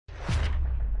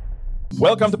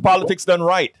Welcome to Politics Done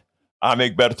Right. I'm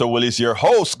Egberto Willis, your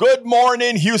host. Good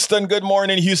morning, Houston. Good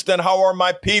morning, Houston. How are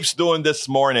my peeps doing this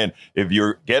morning? If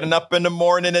you're getting up in the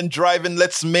morning and driving,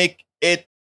 let's make it.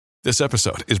 This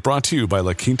episode is brought to you by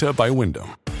La Quinta by Wyndham.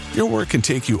 Your work can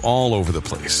take you all over the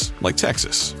place, like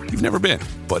Texas. You've never been,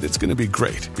 but it's going to be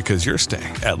great because you're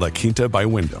staying at La Quinta by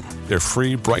Wyndham. Their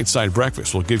free Bright Side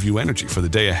breakfast will give you energy for the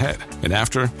day ahead. And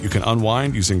after, you can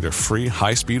unwind using their free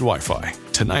high-speed Wi-Fi.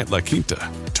 Tonight, La Quinta.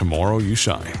 Tomorrow, you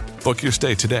shine. Book your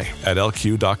stay today at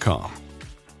lq.com.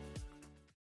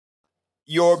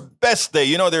 Your best day.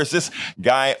 You know, there's this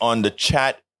guy on the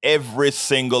chat every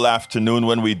single afternoon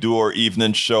when we do our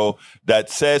evening show that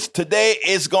says today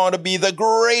is going to be the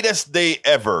greatest day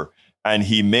ever. And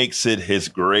he makes it his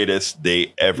greatest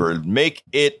day ever. Make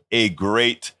it a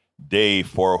great day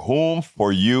for whom?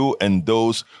 For you and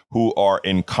those who are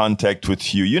in contact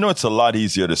with you. You know, it's a lot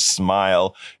easier to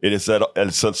smile. It's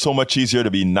so much easier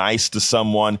to be nice to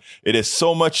someone. It is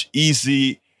so much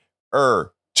easier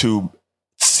to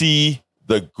see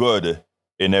the good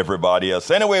in everybody else.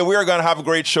 Anyway, we're going to have a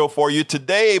great show for you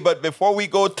today. But before we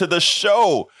go to the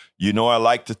show, you know, I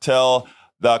like to tell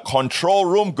the control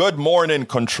room, good morning,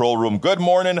 control room. Good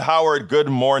morning, Howard. Good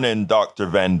morning, Dr.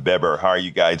 Van Beber. How are you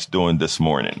guys doing this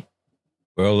morning?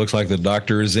 Well, it looks like the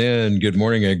doctor is in. Good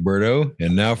morning, Egberto.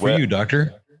 And now for you,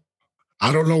 doctor.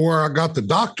 I don't know where I got the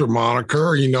doctor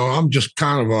moniker. You know, I'm just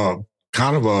kind of a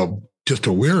just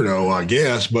a weirdo, I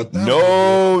guess. But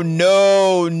no,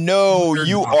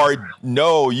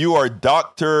 you are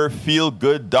Dr. Feel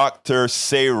Good, Doctor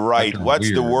Say Right. Dr. What's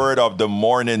Weird. the word of the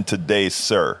morning today,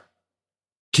 sir?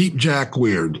 Keep Jack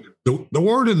weird. The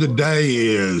word of the day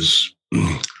is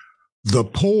the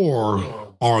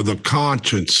poor are the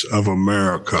conscience of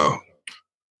America.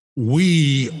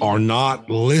 We are not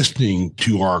listening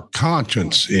to our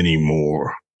conscience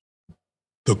anymore.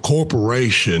 The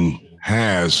corporation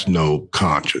has no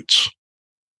conscience.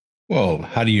 Well,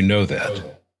 how do you know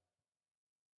that?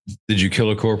 Did you kill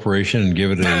a corporation and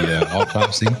give it a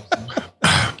autopsy?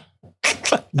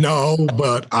 No,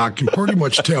 but I can pretty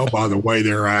much tell by the way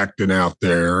they're acting out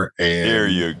there. And here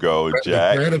you go,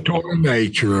 Jack. The predatory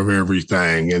nature of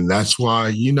everything. And that's why,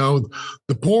 you know,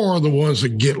 the poor are the ones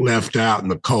that get left out in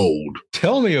the cold.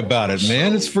 Tell me about it,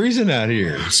 man. It's freezing out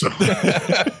here. So,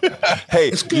 hey,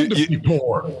 it's good to be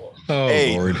poor. Oh,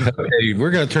 hey. Lord. Hey,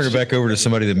 we're going to turn it back over to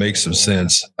somebody that makes some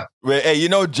sense. Hey, you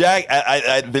know, Jack,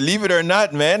 I believe it or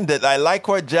not, man, that I like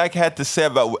what Jack had to say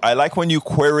about, I like when you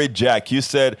queried Jack. You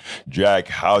said, Jack,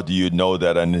 how do you know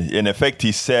that? And in effect,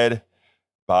 he said,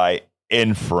 by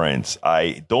inference.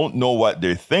 I don't know what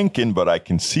they're thinking, but I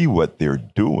can see what they're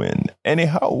doing.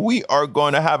 Anyhow, we are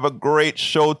going to have a great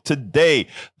show today.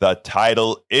 The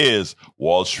title is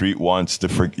Wall Street wants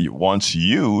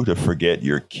you to forget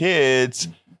your kids.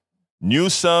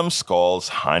 Newsom, scalds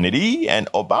Hannity, and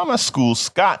Obama schools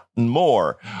Scott and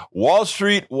more. Wall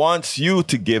Street wants you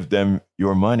to give them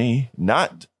your money,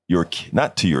 not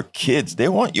to your kids. They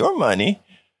want your money.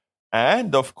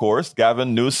 And of course,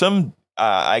 Gavin Newsom.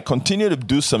 I continue to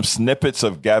do some snippets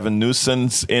of Gavin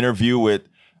Newsom's interview with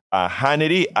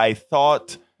Hannity. I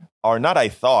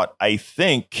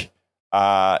think,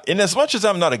 in as much as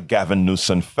I'm not a Gavin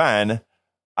Newsom fan,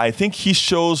 I think he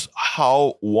shows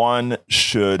how one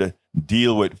should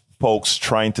deal with folks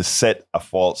trying to set a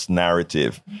false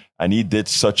narrative. And he did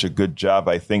such a good job.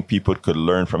 I think people could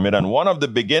learn from it. And one of the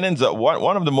beginnings,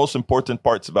 one of the most important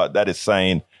parts about that is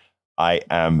saying, I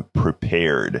am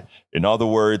prepared. In other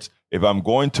words, if I'm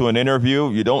going to an interview,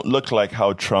 you don't look like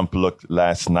how Trump looked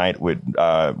last night with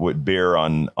Bear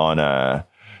on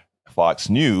Fox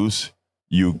News.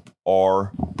 You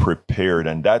are prepared.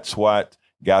 And that's what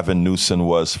Gavin Newsom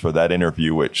was for that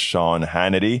interview with Sean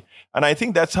Hannity. And I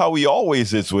think that's how he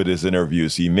always is with his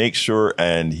interviews. He makes sure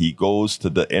and he goes to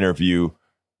the interview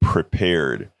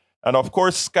prepared. And of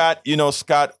course, Tim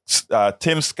Scott,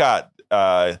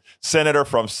 senator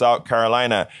from South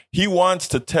Carolina, he wants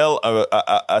to tell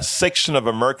a section of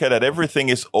America that everything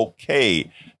is okay.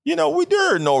 You know,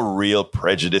 there are no real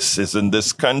prejudices in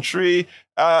this country.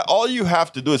 All you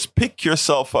have to do is pick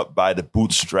yourself up by the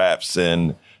bootstraps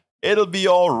and it'll be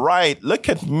all right. Look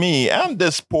at me. I'm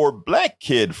this poor black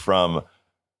kid from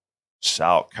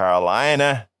South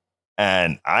Carolina,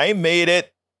 and I made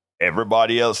it.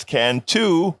 Everybody else can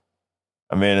too.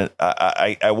 I mean,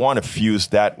 I want to fuse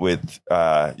that with,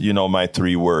 my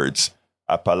three words,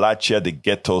 Appalachia, the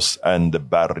ghettos, and the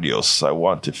barrios. I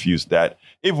want to fuse that.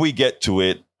 If we get to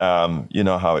it, you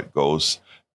know how it goes.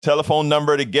 Telephone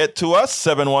number to get to us,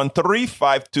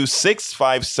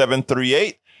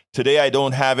 713-526-5738. Today, I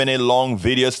don't have any long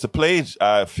videos to play,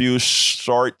 a few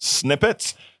short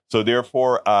snippets. So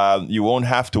therefore, you won't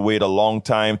have to wait a long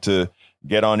time to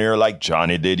get on air like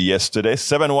Johnny did yesterday.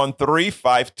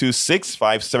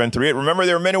 713-526-5738. Remember,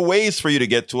 there are many ways for you to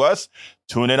get to us.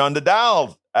 Tune in on the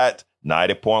dial at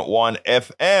 90.1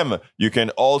 FM. You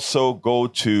can also go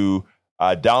to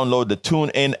download the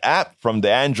TuneIn app from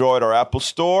the Android or Apple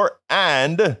Store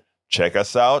and check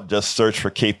us out. Just search for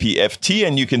KPFT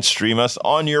and you can stream us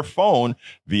on your phone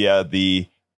via the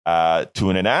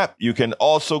TuneIn app. You can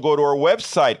also go to our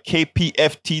website,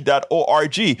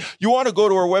 kpft.org. You want to go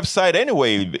to our website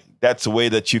anyway. That's a way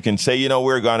that you can say,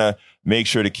 we're going to make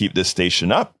sure to keep this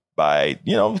station up by,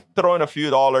 throwing a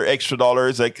few extra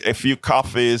dollars, like a few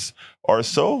coffees or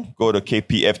so. Go to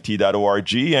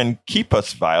kpft.org and keep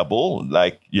us viable.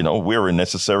 Like, we're a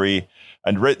necessary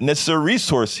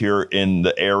resource here in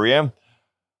the area.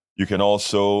 You can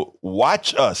also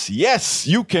watch us. Yes,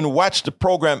 you can watch the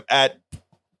program at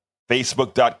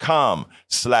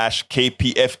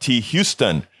Facebook.com/KPFT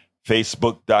Houston,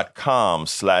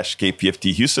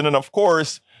 Facebook.com/KPFT Houston. And of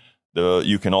course,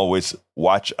 you can always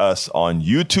watch us on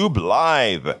YouTube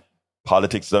live,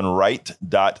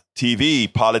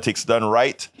 politicsdoneright.tv,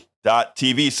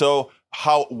 politicsdoneright.tv. So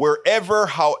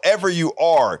however you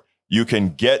are, you can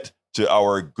get to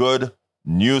our good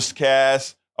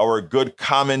newscast, our good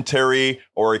commentary,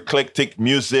 our eclectic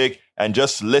music, and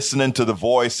just listening to the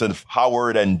voice of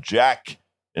Howard and Jack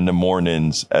in the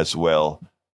mornings as well.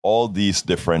 All these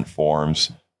different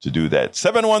forms to do that.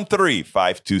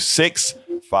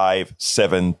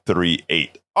 713-526-5738.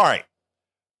 All right.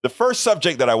 The first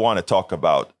subject that I want to talk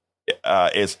about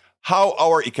is how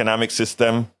our economic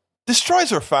system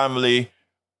destroys our family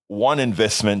one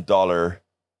investment dollar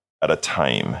at a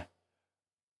time.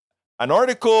 An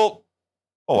article...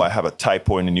 Oh, I have a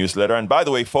typo in the newsletter. And by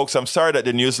the way, folks, I'm sorry that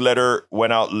the newsletter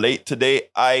went out late today.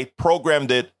 I programmed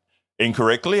it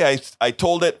incorrectly. I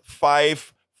told it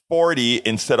 5:40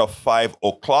 instead of 5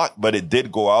 o'clock, but it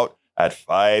did go out at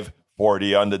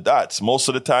 5:40 on the dots. Most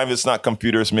of the time, it's not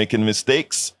computers making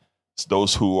mistakes. It's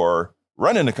those who are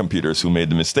running the computers who made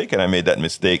the mistake. And I made that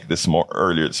mistake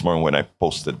earlier this morning when I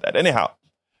posted that. Anyhow,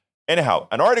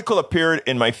 an article appeared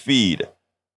in my feed.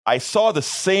 I saw the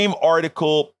same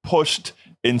article pushed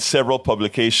in several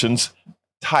publications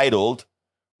titled,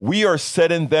 "We Are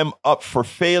Setting Them Up for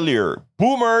Failure.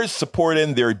 Boomers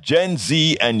supporting their Gen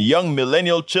Z and young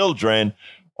millennial children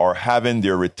are having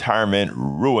their retirement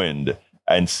ruined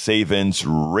and savings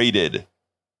raided,"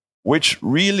 which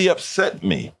really upset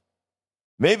me.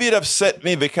 Maybe it upset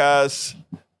me because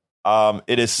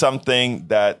it is something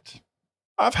that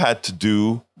I've had to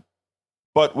do,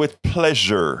 but with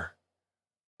pleasure.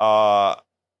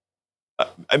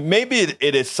 Maybe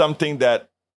it is something that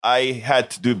I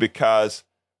had to do because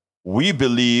we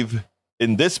believe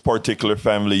in this particular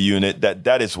family unit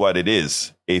that is what it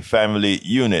is, a family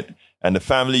unit. And the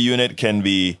family unit can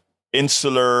be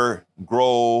insular,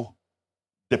 grow,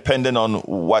 depending on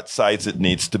what size it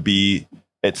needs to be,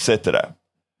 etc.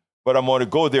 But I'm going to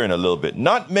go there in a little bit.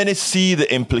 Not many see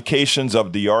the implications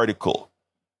of the article,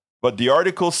 but the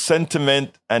article's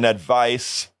sentiment and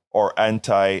advice are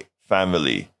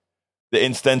anti-family. The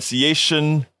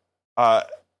instantiation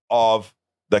of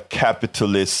the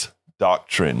capitalist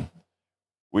doctrine.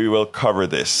 We will cover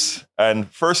this. And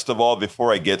first of all,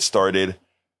 before I get started,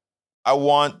 I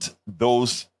want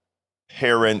those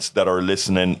parents that are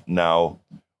listening now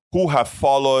who have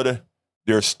followed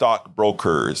their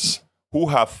stockbrokers, who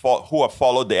have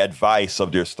followed the advice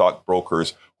of their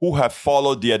stockbrokers, who have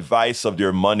followed the advice of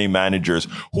their money managers,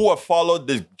 who have followed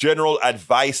the general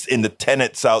advice in the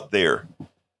tenants out there.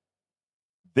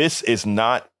 This is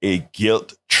not a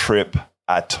guilt trip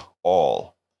at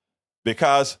all,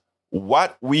 because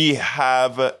what we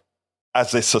have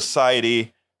as a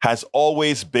society has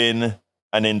always been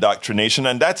an indoctrination,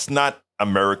 and that's not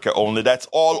America only, that's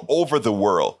all over the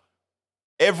world.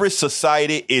 Every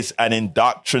society is an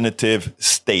indoctrinative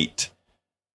state.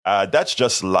 That's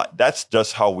just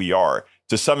how we are.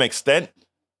 To some extent,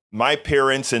 my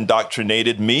parents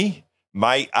indoctrinated me.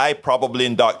 I probably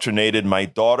indoctrinated my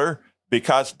daughter,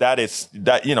 because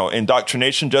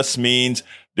indoctrination just means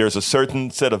there's a certain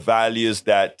set of values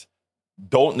that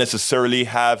don't necessarily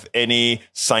have any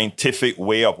scientific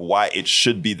way of why it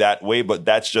should be that way, but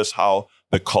that's just how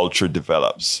the culture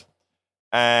develops.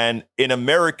 And in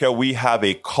America, we have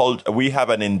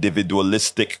an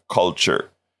individualistic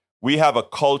culture. We have a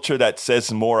culture that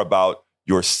says more about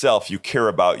yourself. You care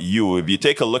about you. If you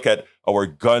take a look at our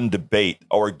gun debate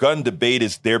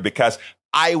is there because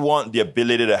I want the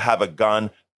ability to have a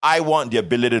gun. I want the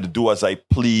ability to do as I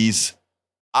please.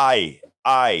 I,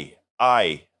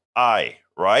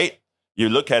 right? You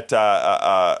look at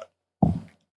Ayn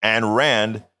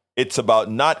Rand, It's about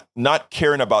not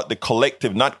caring about the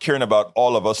collective, not caring about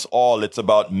all of us all. It's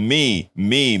about me,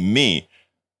 me, me.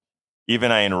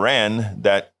 Even Ayn Rand,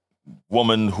 that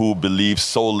woman who believes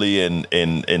solely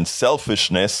in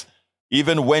selfishness,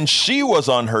 even when she was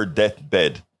on her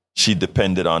deathbed, she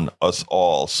depended on us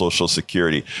all, Social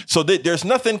Security. So there's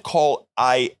nothing called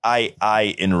I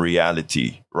in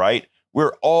reality, right?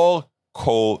 We're all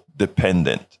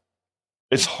codependent.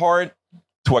 It's hard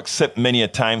to accept many a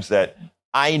times that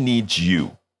I need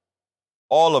you.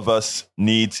 All of us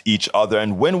needs each other.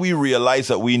 And when we realize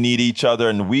that we need each other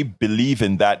and we believe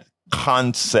in that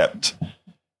concept,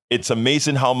 it's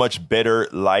amazing how much better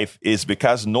life is,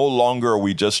 because no longer are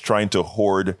we just trying to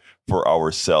hoard for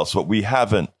ourselves. But we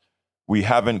haven't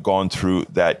gone through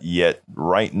that yet.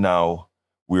 Right now,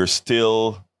 we're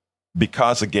still,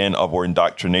 because again of our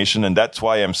indoctrination. And that's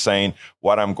why I'm saying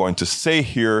what I'm going to say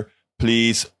here.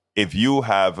 Please, if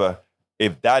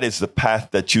that is the path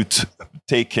that you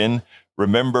taken,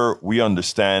 remember, we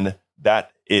understand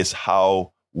that is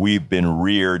how we've been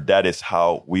reared. That is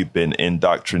how we've been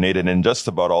indoctrinated in just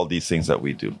about all these things that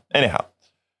we do. Anyhow,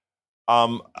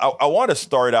 I want to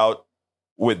start out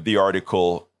with the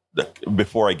article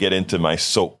before I get into my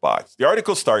soapbox. The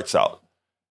article starts out,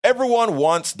 everyone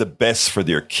wants the best for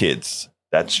their kids.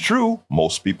 That's true.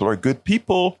 Most people are good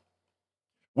people.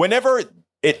 Whenever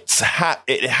it's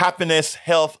happiness,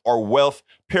 health, or wealth,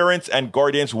 parents and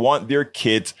guardians want their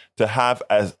kids to have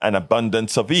an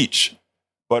abundance of each.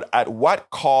 But at what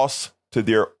cost to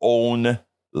their own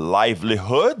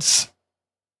livelihoods?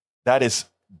 That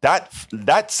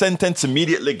sentence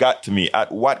immediately got to me.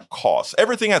 At what cost?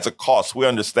 Everything has a cost. We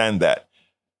understand that.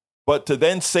 But to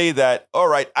then say that, all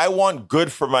right, I want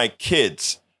good for my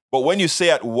kids. But when you say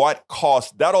at what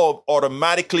cost, that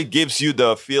automatically gives you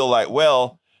the feel like,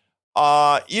 well,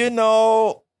 I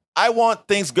want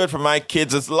things good for my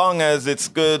kids as long as it's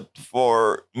good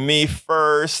for me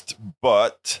first.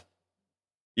 But,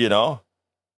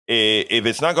 if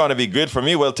it's not going to be good for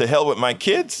me, well, to hell with my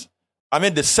kids. I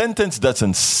mean, the sentence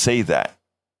doesn't say that,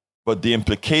 but the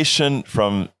implication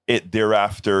from it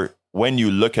thereafter, when you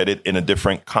look at it in a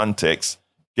different context,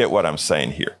 get what I'm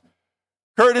saying here.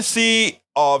 Courtesy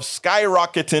of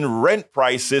skyrocketing rent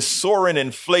prices, soaring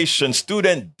inflation,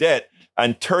 student debt,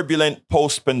 and turbulent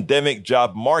post-pandemic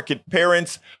job market,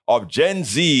 parents of Gen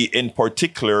Z in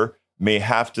particular may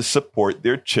have to support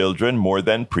their children more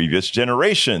than previous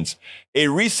generations. A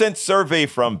recent survey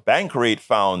from Bankrate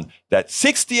found that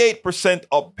 68%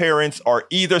 of parents are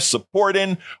either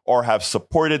supporting or have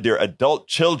supported their adult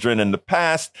children in the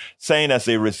past, saying as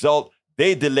a result,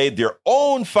 they delayed their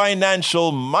own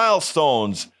financial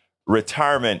milestones,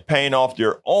 retirement, paying off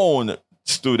their own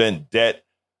student debt,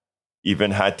 even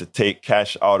had to take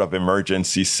cash out of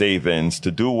emergency savings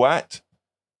to do what?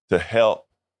 To help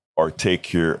or take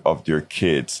care of their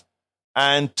kids.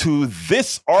 And to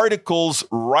this article's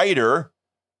writer,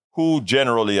 who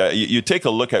generally, you take a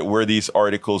look at where these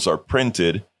articles are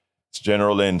printed, it's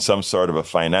generally in some sort of a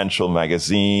financial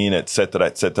magazine, et cetera,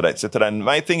 et cetera, et cetera. And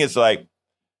my thing is like,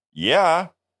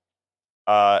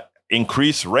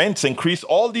 increase rents,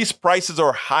 all these prices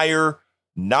are higher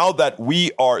now that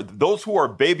those who are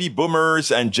baby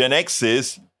boomers and Gen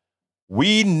X's,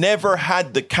 we never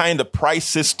had the kind of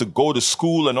prices to go to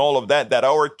school and all of that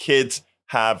our kids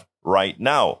have right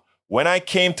now. When I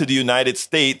came to the United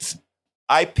States,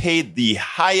 I paid the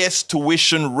highest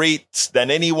tuition rates than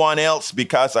anyone else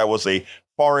because I was a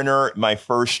foreigner my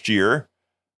first year,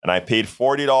 and I paid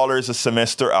 $40 a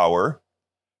semester hour.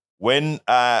 When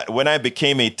I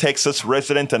became a Texas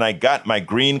resident and I got my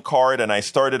green card and I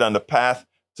started on the path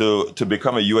to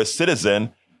become a U.S.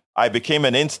 citizen, I became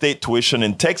an in-state tuition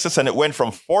in Texas, and it went from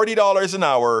 $40 an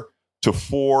hour to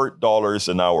 $4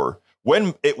 an hour.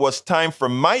 When it was time for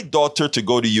my daughter to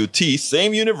go to UT,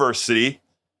 same university,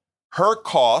 her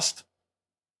cost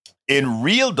in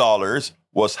real dollars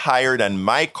was higher than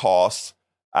my costs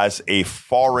as a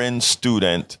foreign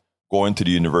student going to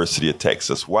the University of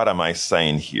Texas. What am I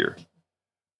saying here?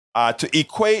 To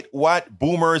equate what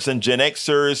boomers and Gen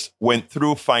Xers went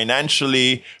through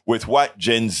financially with what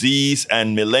Gen Zs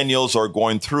and millennials are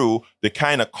going through, the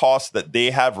kind of costs that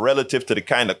they have relative to the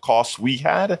kind of costs we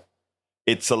had,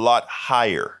 it's a lot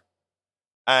higher.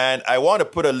 And I want to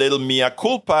put a little mea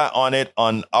culpa on it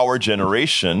on our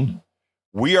generation.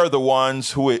 We are the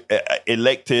ones who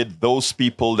elected those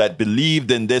people that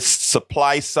believed in this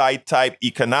supply side type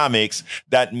economics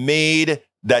that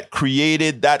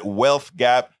created that wealth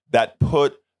gap, that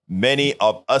put many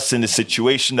of us in the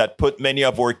situation, that put many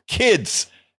of our kids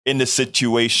in the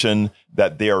situation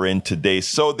that they are in today.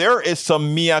 So there is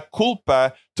some mea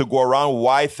culpa to go around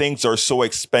why things are so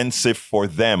expensive for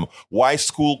them, why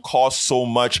school costs so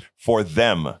much for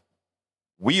them.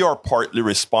 We are partly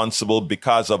responsible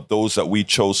because of those that we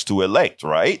chose to elect,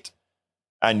 right?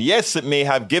 And yes, it may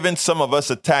have given some of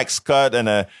us a tax cut and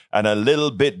a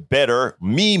little bit better.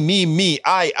 Me,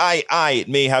 I. It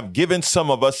may have given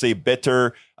some of us a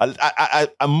better, a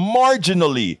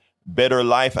marginally better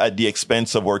life at the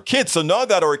expense of our kids. So now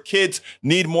that our kids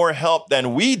need more help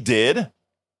than we did,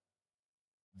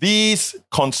 these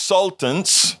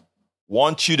consultants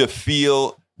want you to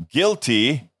feel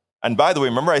guilty. And by the way,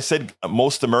 remember I said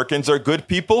most Americans are good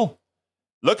people?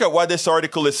 Look at what this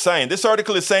article is saying. This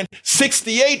article is saying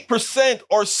 68%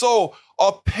 or so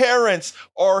of parents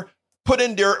are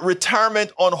putting their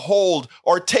retirement on hold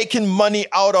or taking money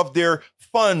out of their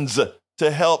funds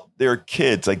to help their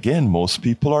kids. Again, most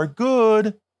people are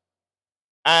good.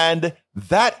 And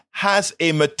that has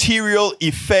a material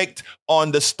effect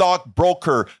on the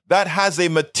stockbroker. That has a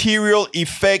material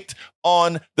effect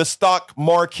on the stock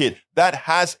market. That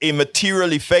has a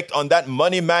material effect on that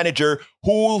money manager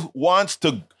who wants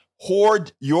to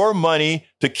hoard your money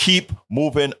to keep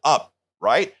moving up,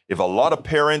 right? If a lot of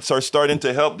parents are starting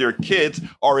to help their kids,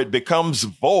 or it becomes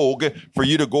vogue for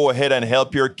you to go ahead and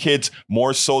help your kids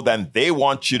more so than they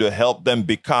want you to help them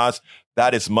because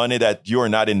that is money that you're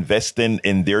not investing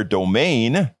in their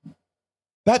domain,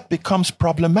 that becomes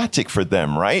problematic for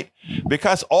them, right?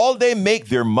 Because all they make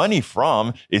their money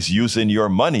from is using your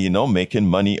money, making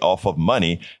money off of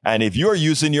money. And if you're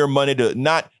using your money to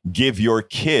not give your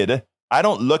kid, I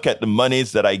don't look at the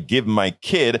monies that I give my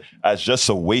kid as just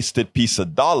a wasted piece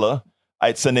of dollar.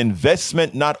 It's an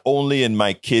investment not only in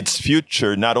my kid's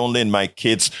future, not only in my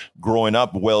kids' growing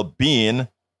up well-being,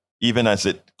 even I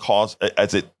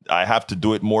have to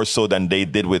do it more so than they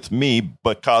did with me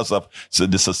because of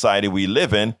the society we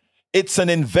live in. It's an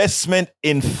investment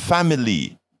in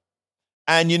family.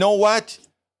 And you know what?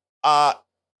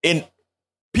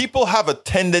 People have a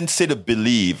tendency to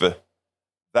believe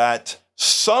that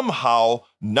somehow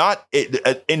not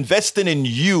investing in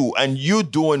you and you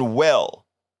doing well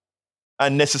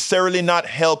and necessarily not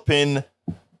helping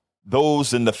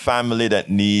those in the family that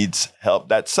needs help,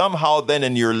 that somehow then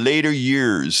in your later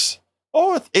years,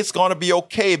 it's going to be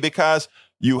okay because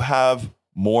you have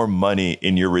more money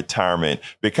in your retirement,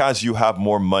 because you have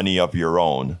more money of your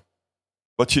own.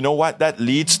 But you know what that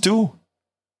leads to?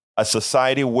 A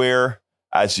society where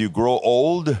as you grow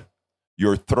old,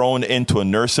 you're thrown into a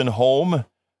nursing home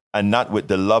and not with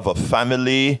the love of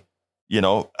family,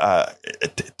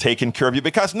 taking care of you,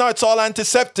 because now it's all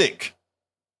antiseptic.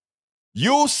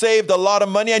 You saved a lot of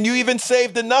money and you even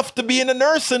saved enough to be in a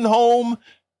nursing home.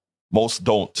 Most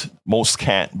don't. Most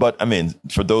can't. But I mean,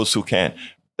 for those who can,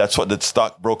 that's what the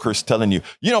stockbroker is telling you.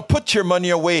 Put your money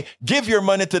away. Give your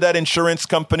money to that insurance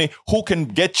company who can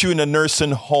get you in a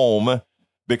nursing home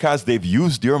because they've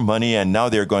used your money and now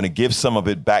they're going to give some of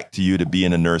it back to you to be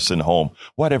in a nursing home.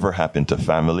 Whatever happened to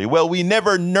family? Well, we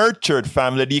never nurtured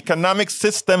family. The economic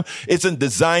system isn't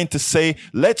designed to say,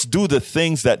 let's do the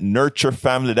things that nurture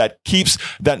family,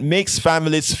 that makes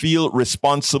families feel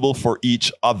responsible for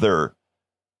each other.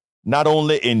 Not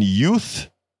only in youth,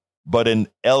 but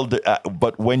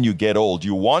but when you get old.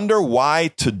 You wonder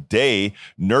why today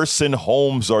nursing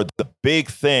homes are the big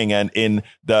thing, and in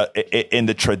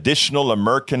the traditional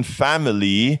American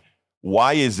family,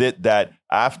 why is it that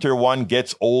after one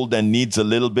gets old and needs a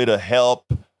little bit of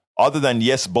help, other than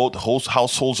yes, both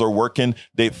households are working,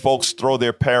 folks throw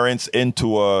their parents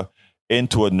into a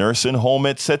nursing home,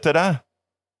 etc.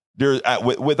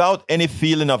 Without any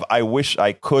feeling of I wish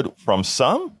I could from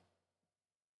some.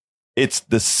 It's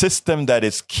the system that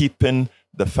is keeping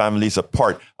the families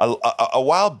apart. A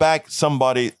while back,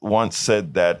 somebody once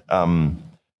said that,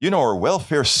 our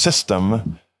welfare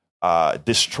system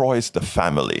destroys the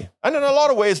family. And in a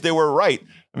lot of ways, they were right.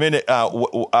 I mean,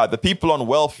 the people on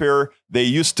welfare, they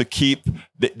used to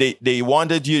they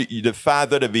wanted the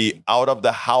father to be out of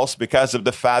the house because if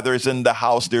the father is in the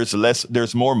house,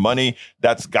 there's more money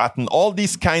that's gotten. All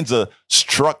these kinds of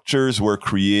structures were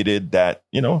created that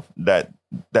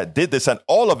did this. And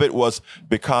all of it was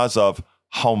because of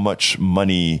how much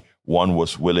money one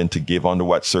was willing to give, under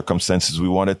what circumstances we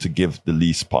wanted to give the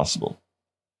least possible.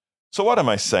 So what am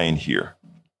I saying here?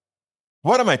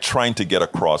 What am I trying to get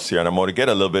across here? And I'm going to get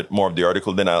a little bit more of the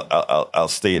article, then I'll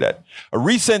state that. A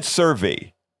recent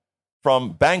survey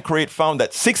from Bankrate found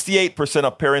that 68%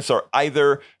 of parents are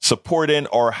either supporting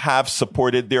or have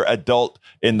supported their adult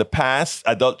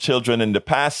children in the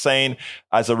past, saying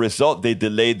as a result, they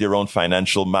delayed their own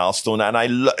financial milestone.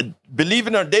 And believe it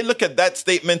or not, they look at that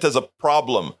statement as a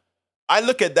problem. I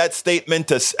look at that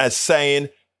statement as saying,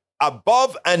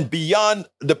 above and beyond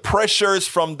the pressures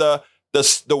from the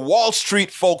Wall Street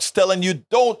folks telling you,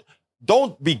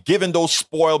 don't be giving those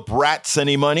spoiled brats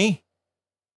any money.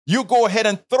 You go ahead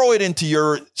and throw it into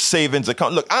your savings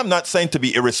account. Look, I'm not saying to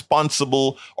be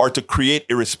irresponsible or to create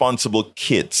irresponsible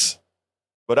kids.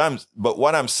 But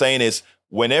what I'm saying is,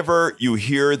 whenever you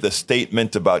hear the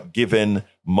statement about giving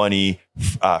money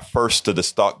first to the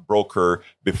stockbroker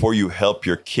before you help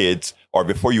your kids or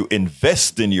before you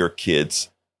invest in your kids,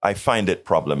 I find it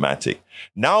problematic.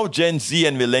 Now, Gen Z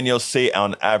and millennials say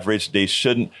on average they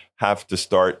shouldn't have to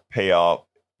start paying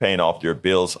off their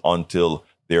bills until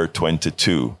they're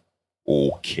 22.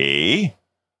 Okay.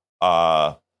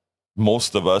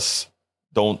 Most of us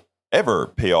don't ever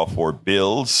pay off our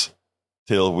bills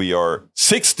till we are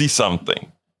 60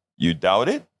 something. You doubt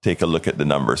it? Take a look at the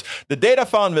numbers. The data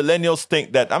found millennials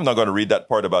think that, I'm not going to read that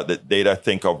part about the data,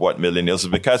 think of what millennials is,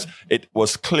 because it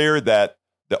was clear that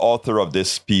the author of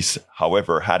this piece,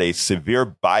 however, had a severe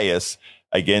bias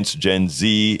against Gen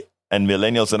Z and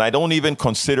millennials. And I don't even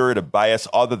consider it a bias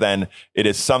other than it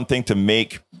is something to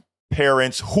make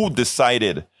parents who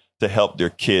decided to help their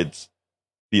kids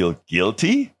feel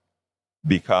guilty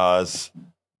because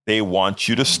they want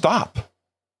you to stop.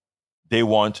 They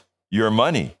want your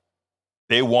money.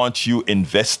 They want you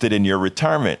invested in your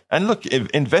retirement. And look,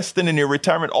 investing in your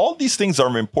retirement, all these things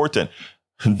are important.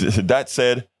 That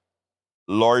said,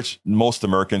 most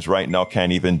Americans right now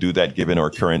can't even do that given our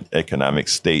current economic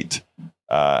state,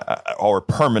 our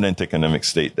permanent economic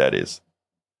state, that is.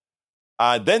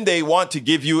 Then they want to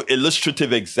give you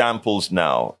illustrative examples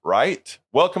now, right?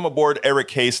 Welcome aboard,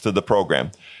 Eric Hayes, to the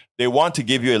program. They want to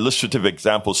give you illustrative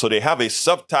examples. So they have a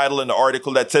subtitle in the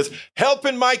article that says,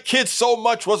 helping my kids so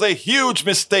much was a huge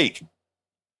mistake.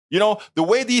 You know, the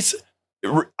way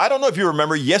I don't know if you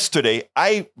remember yesterday,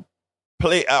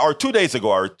 or 2 days ago,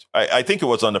 or I think it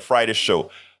was on the Friday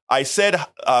show, I said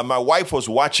my wife was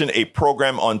watching a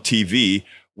program on TV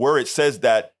where it says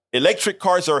that electric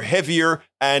cars are heavier,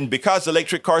 and because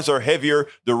electric cars are heavier,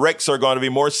 the wrecks are going to be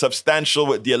more substantial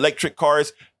with the electric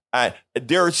cars.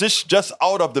 There's this just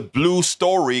out of the blue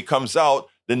story comes out,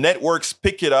 the networks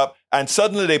pick it up, and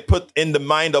suddenly they put in the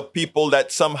mind of people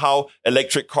that somehow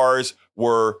electric cars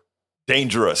were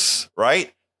dangerous,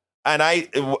 right? And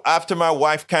after my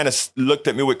wife kind of looked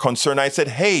at me with concern, I said,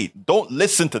 hey, don't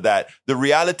listen to that. The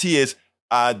reality is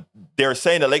they're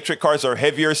saying electric cars are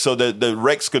heavier, so the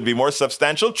wrecks could be more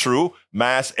substantial. True.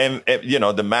 Mass,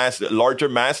 the mass, larger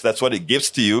mass, that's what it gives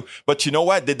to you. But you know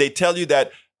what? Did they tell you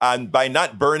that by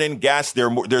not burning gas,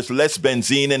 there's less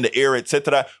benzene in the air,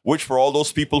 etc., which for all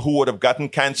those people who would have gotten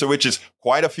cancer, which is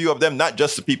quite a few of them, not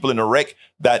just the people in a wreck,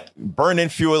 that burning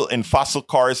fuel in fossil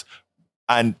cars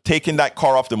and taking that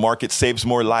car off the market saves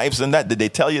more lives than that. Did they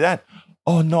tell you that?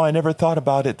 Oh, no, I never thought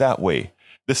about it that way.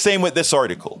 The same with this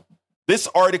article. This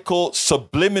article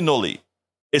subliminally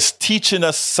is teaching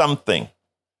us something.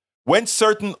 When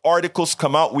certain articles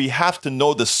come out, we have to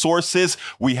know the sources,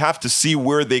 we have to see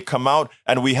where they come out,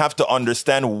 and we have to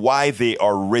understand why they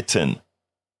are written.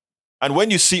 And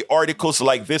when you see articles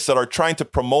like this that are trying to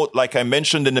promote, like I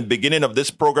mentioned in the beginning of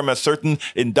this program, a certain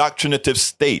indoctrinative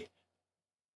state,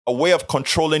 a way of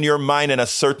controlling your mind in a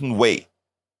certain way,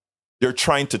 they're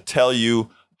trying to tell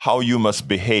you how you must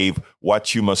behave,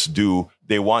 what you must do.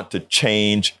 They want to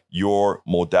change your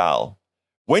modal.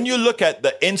 When you look at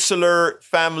the insular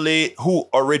family who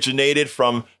originated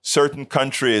from certain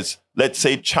countries, let's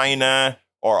say China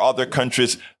or other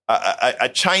countries, a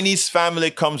Chinese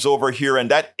family comes over here, and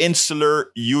that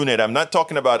insular unit, I'm not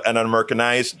talking about an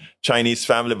Americanized Chinese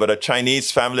family, but a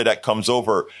Chinese family that comes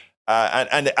over.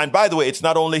 And by the way, it's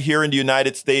not only here in the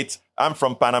United States. I'm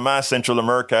from Panama, Central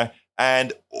America.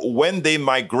 And when they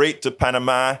migrate to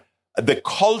Panama, the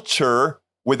culture,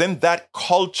 within that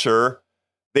culture,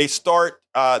 they start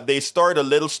a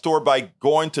little store by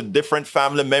going to different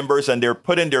family members, and they're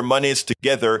putting their monies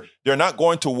together. They're not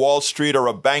going to Wall Street or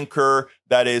a banker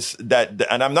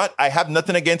and I have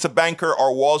nothing against a banker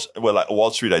or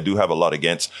Wall Street I do have a lot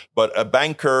against, but a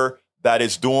banker that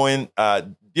is doing,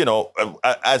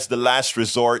 as the last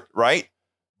resort, right?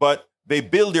 But they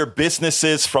build their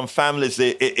businesses from families.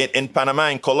 In Panama,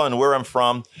 in Colón, where I'm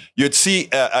from, you'd see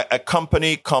a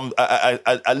company come,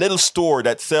 a little store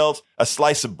that sells a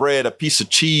slice of bread, a piece of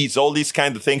cheese, all these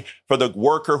kinds of things for the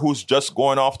worker who's just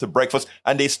going off to breakfast.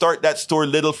 And they start that store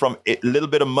from a little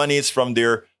bit of monies from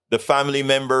their the family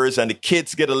members, and the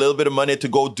kids get a little bit of money to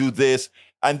go do this.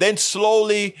 And then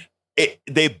slowly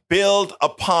they build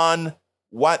upon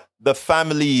what the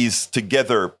families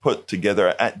together put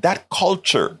together. And that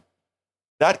culture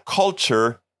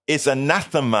is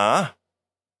anathema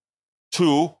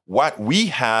to what we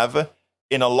have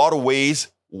in a lot of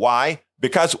ways. Why?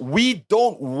 Because we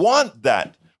don't want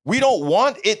that. We don't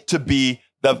want it to be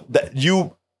that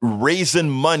you raising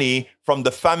money from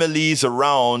the families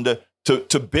around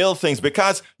to build things,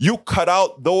 because you cut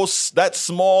out that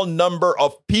small number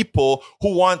of people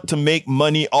who want to make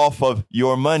money off of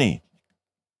your money,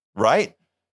 right?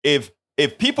 If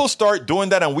people start doing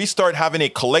that and we start having a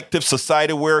collective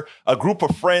society where a group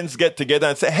of friends get together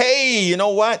and say, hey, you know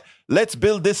what? Let's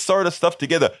build this sort of stuff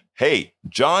together. Hey,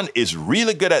 John is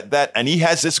really good at that, and he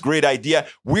has this great idea.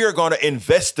 We are going to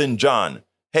invest in John.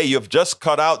 Hey, you've just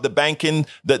cut out the banking,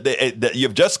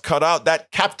 you've just cut out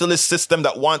that capitalist system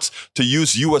that wants to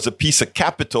use you as a piece of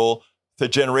capital to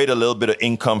generate a little bit of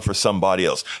income for somebody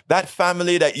else. That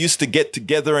family that used to get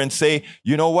together and say,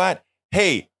 you know what?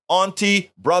 Hey,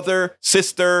 auntie, brother,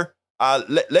 sister,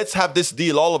 let's have this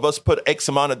deal. All of us put X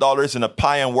amount of dollars in a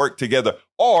pie and work together.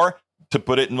 Or, to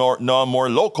put it more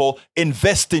local,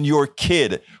 invest in your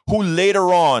kid who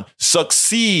later on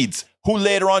succeeds, who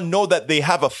later on know that they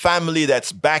have a family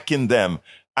that's backing them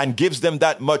and gives them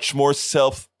that much more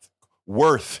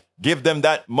self-worth, give them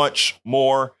that much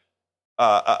more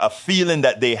a feeling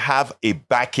that they have a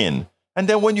backing. And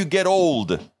then when you get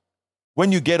old,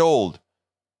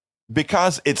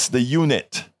 because it's the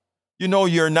unit,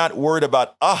 you're not worried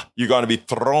about, you're going to be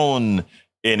thrown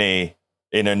in a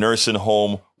nursing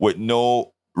home with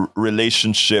no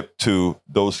relationship to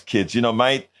those kids.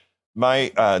 My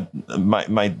wife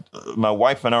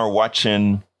and I were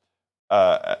watching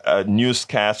a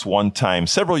newscast one time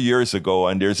several years ago,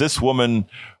 and there's this woman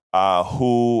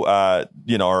who,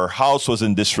 her house was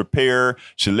in disrepair.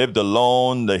 She lived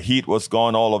alone. The heat was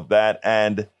gone, all of that.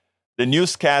 And the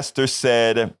newscaster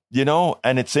said,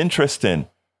 and it's interesting,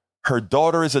 her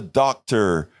daughter is a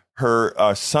doctor.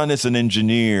 Her son is an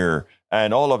engineer,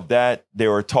 and all of that they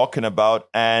were talking about.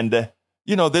 And,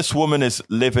 this woman is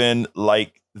living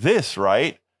like this,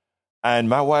 right? And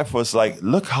my wife was like,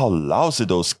 look how lousy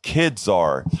those kids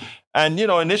are. And,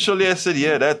 initially I said,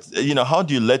 yeah, that's, how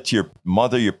do you let your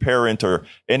mother, your parent, or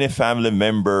any family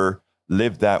member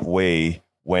live that way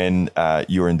when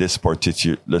you're in this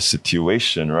particular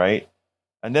situation, right?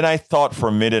 And then I thought for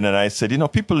a minute and I said,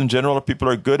 people in general, people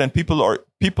are good, and people are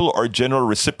general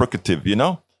reciprocative,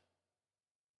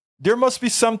 There must be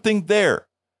something there.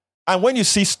 And when you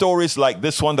see stories like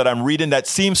this one that I'm reading that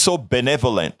seems so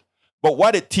benevolent, but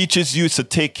what it teaches you is to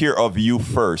take care of you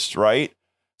first, right?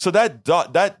 So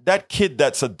that kid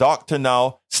that's a doctor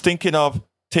now is thinking of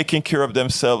taking care of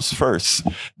themselves first.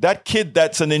 That kid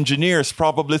that's an engineer is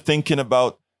probably thinking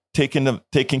about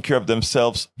taking care of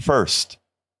themselves first,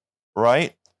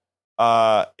 right?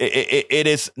 It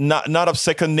is not of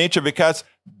second nature, because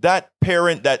that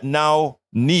parent that now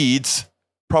needs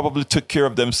probably took care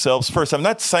of themselves first. I'm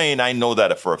not saying I know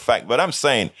that for a fact, but I'm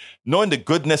saying knowing the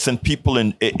goodness in people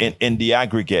in the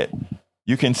aggregate,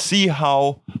 you can see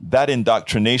how that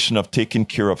indoctrination of taking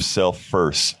care of self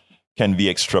first can be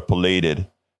extrapolated.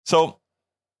 So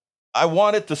I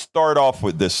wanted to start off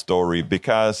with this story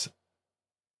because,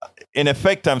 in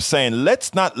effect, I'm saying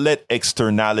let's not let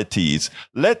externalities,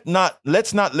 let's not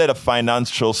let a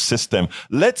financial system,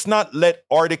 let's not let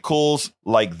articles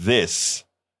like this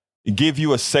give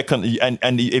you a second.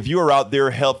 And if you're out there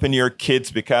helping your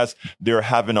kids because they're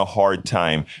having a hard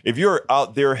time, if you're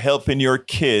out there helping your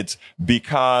kids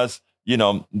because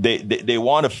they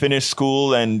want to finish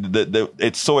school and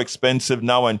it's so expensive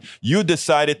now, and you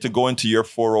decided to go into your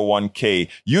 401k,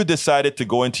 you decided to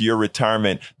go into your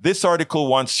retirement, this article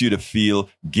wants you to feel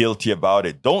guilty about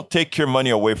it. Don't take your money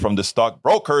away from the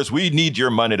stockbrokers. We need your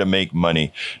money to make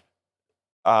money.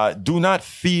 Do not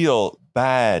feel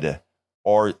bad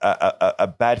or a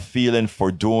bad feeling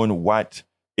for doing what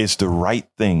is the right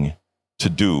thing to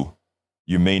do.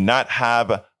 You may not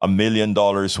have $1 million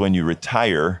when you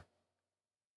retire,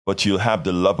 but you'll have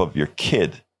the love of your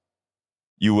kid.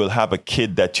 You will have a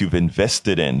kid that you've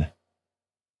invested in.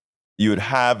 You would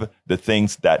have the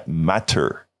things that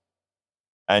matter.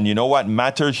 And you know what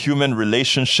matters? Human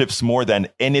relationships more than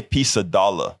any piece of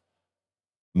dollar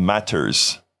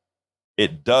matters.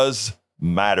 It does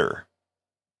matter.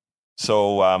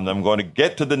 So I'm going to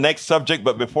get to the next subject,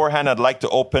 but beforehand, I'd like to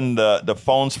open the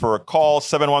phones for a call,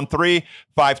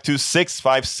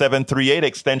 713-526-5738,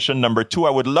 extension number 2. I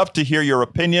would love to hear your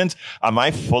opinions. Am I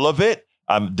full of it?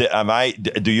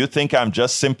 Do you think I'm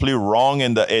just simply wrong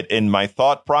in my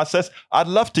thought process? I'd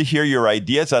love to hear your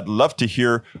ideas. I'd love to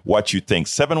hear what you think.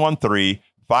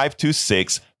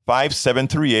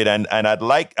 713-526-5738. And I'd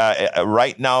like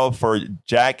right now for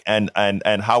Jack and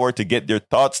Howard to get their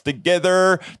thoughts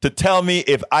together to tell me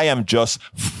if I am just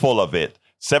full of it.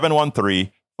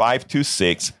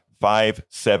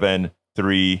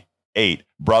 713-526-5738.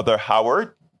 Brother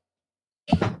Howard?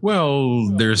 Well,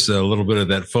 there's a little bit of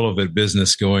that full of it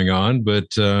business going on, but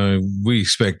we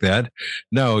expect that.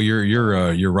 No,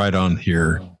 you're right on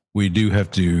here. We do have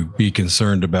to be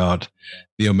concerned about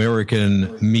the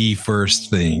American me first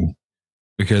thing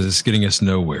because it's getting us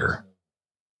nowhere.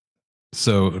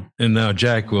 So, and now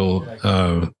Jack will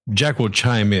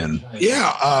chime in.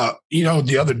 Yeah,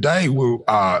 the other day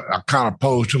I kind of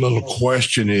posed a little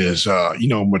question: is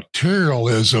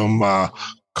materialism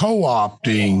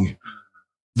co-opting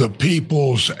the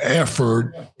people's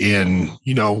effort in,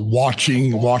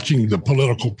 watching the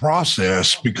political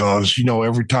process? Because,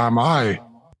 every time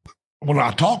when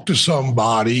I talk to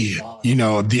somebody,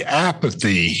 the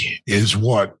apathy is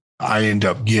what I end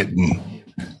up getting.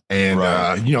 And,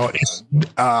 right.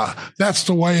 That's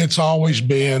the way it's always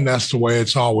been. That's the way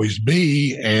it's always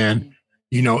be. And,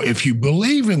 if you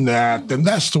believe in that, then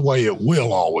that's the way it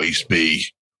will always be.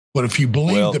 But if you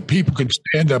believe that people can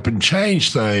stand up and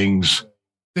change things,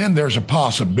 then there's a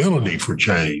possibility for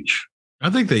change. I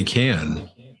think they can.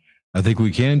 I think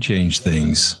we can change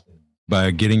things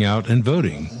by getting out and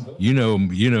voting.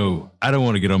 I don't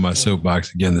want to get on my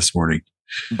soapbox again this morning.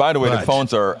 By the way, the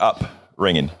phones are up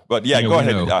ringing. But yeah, go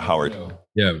ahead, Howard.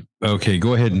 Yeah. Okay.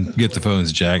 Go ahead and get the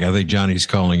phones, Jack. I think Johnny's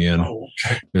calling in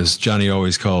because Johnny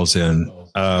always calls in.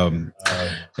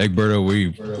 Egberto,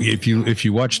 if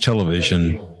you watch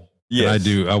television, yes.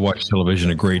 I watch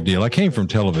television a great deal. I came from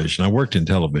television. I worked in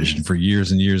television for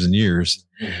years and years and years.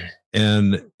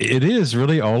 And it is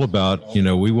really all about,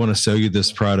 we want to sell you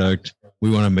this product. We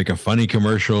want to make a funny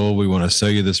commercial. We want to sell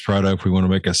you this product. We want to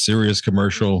make a serious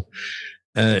commercial.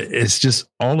 It's just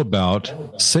all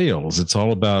about sales. It's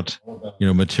all about,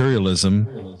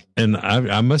 materialism. And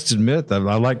I must admit that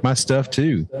I like my stuff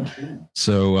too.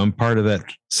 So I'm part of that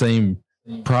same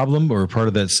problem or part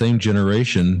of that same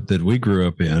generation that we grew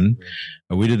up in.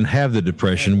 We didn't have the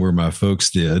Depression where my folks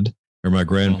did or my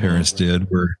grandparents did,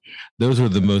 where those were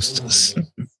the most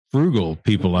frugal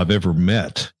people I've ever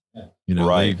met.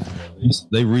 Right.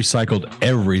 They recycled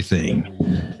everything.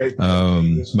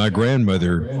 My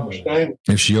grandmother,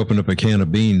 if she opened up a can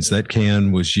of beans, that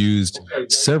can was used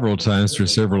several times for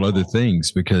several other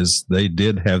things because they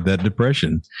did have that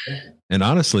Depression. And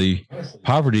honestly,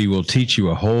 poverty will teach you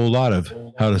a whole lot of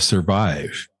how to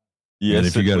survive. Yes, and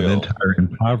if you got an entire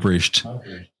impoverished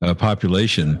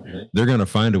population, they're going to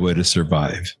find a way to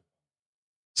survive.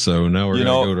 So now we're going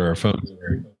to go to our phone.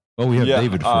 Oh, we have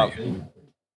David for you.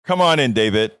 Come on in,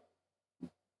 David.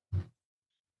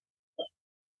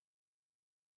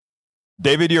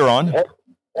 David, you're on.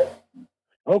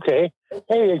 Okay.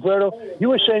 Hey, Egberto, you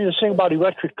were saying this thing about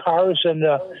electric cars and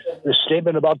the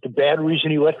statement about the batteries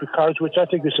in electric cars, which I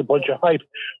think is a bunch of hype.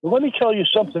 But let me tell you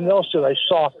something else that I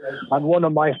saw on one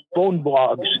of my phone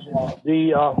blogs.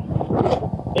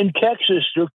 In Texas,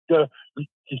 the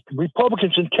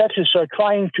Republicans in Texas are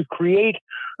trying to create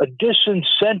a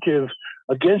disincentive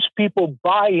against people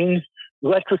buying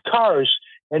electric cars.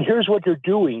 And here's what they're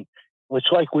doing. It's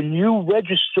like when you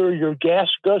register your gas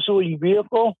guzzling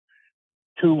vehicle,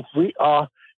 you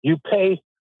pay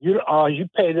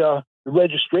the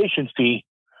registration fee,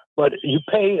 but you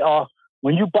pay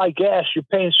when you buy gas, you're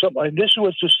paying something. And this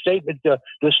was the statement, the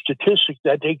statistic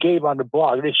that they gave on the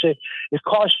blog. They say it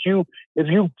costs you if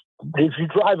you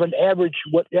drive what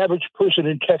average person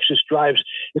in Texas drives,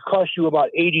 it costs you about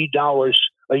 $80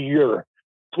 a year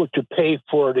to pay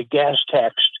for the gas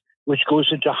tax, which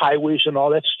goes into highways and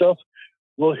all that stuff.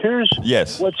 Well, here's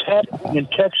what's happening in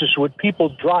Texas with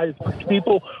people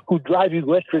who drive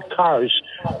electric cars.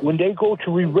 When they go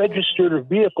to re-register their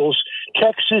vehicles,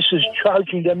 Texas is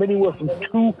charging them anywhere from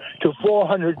 $200 to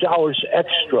 $400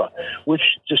 extra, which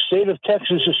the state of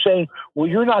Texas is saying, well,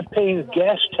 you're not paying a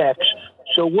gas tax,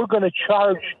 so we're going to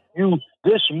charge you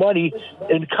this money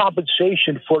in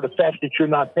compensation for the fact that you're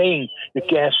not paying the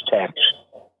gas tax.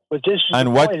 But this is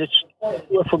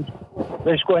the point.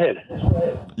 Let's go ahead.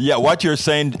 Yeah, what you're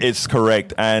saying is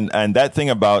correct. And that thing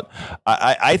about,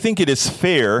 I think it is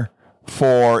fair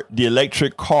for the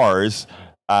electric cars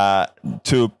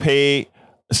to pay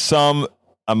some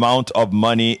amount of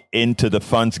money into the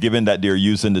funds, given that they're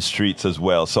using the streets as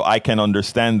well. So I can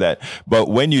understand that. But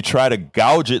when you try to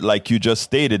gouge it, like you just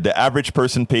stated, the average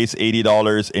person pays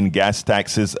 $80 in gas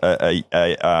taxes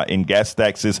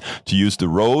to use the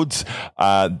roads.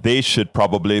 They should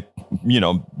probably,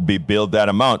 be billed that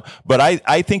amount. But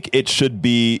I think it should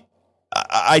be.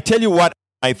 I tell you what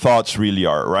my thoughts really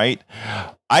are, right?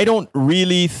 I don't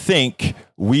really think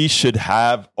we should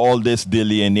have all this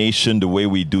delineation the way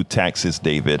we do taxes,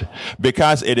 David,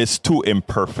 because it is too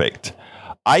imperfect.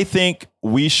 I think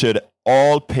we should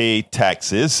all pay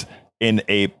taxes in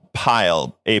a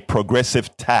pile, a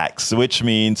progressive tax, which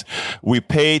means we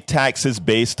pay taxes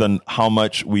based on how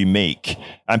much we make.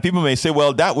 And people may say,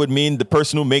 well, that would mean the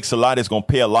person who makes a lot is going to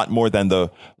pay a lot more than the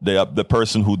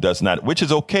person who does not, which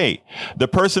is okay. The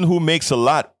person who makes a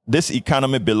lot, this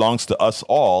economy belongs to us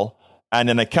all. And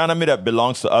an economy that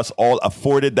belongs to us all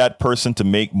afforded that person to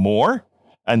make more.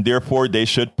 And therefore, they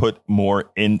should put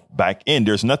more back in.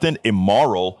 There's nothing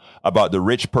immoral about the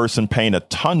rich person paying a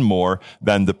ton more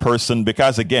than the person,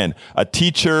 because again, a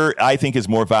teacher, I think, is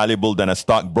more valuable than a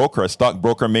stockbroker. A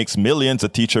stockbroker makes millions. A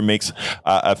teacher makes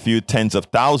a few tens of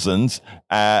thousands.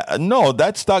 No,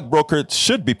 that stockbroker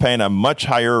should be paying a much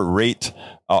higher rate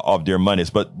of their monies.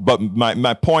 But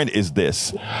my point is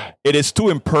this: it is too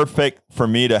imperfect for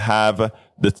me to have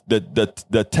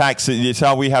the taxes. It's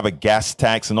how we have a gas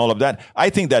tax and all of that.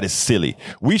 I think that is silly.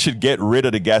 We should get rid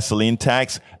of the gasoline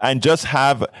tax and just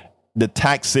have the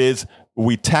taxes.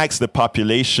 We tax the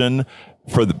population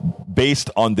based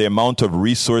on the amount of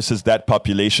resources that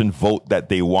population vote that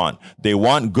they want. They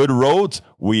want good roads.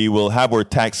 We will have our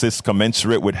taxes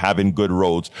commensurate with having good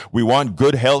roads. We want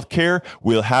good health care.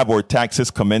 We'll have our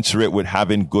taxes commensurate with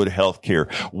having good health care.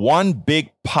 One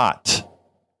big pot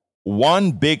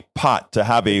to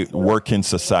have a working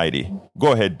society.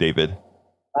 Go ahead, David.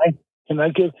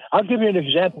 I'll give you an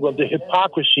example of the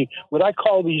hypocrisy. What I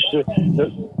call these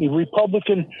the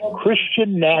Republican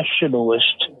Christian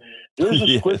nationalist. There's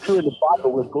a scripture in the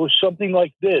Bible that goes something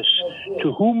like this: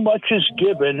 "To whom much is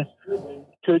given,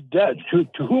 to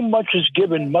whom much is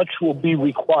given, much will be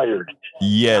required."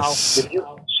 Yes. Now, if you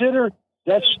consider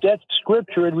that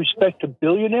scripture in respect to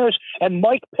billionaires, and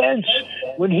Mike Pence,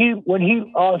 when he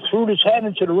threw his hat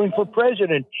into the ring for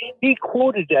president, he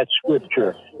quoted that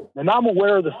scripture. And I'm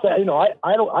aware of the fact.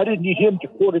 I didn't need him to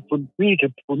quote it for me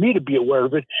to be aware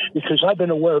of it, because I've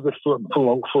been aware of it for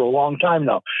a long time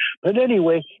now. But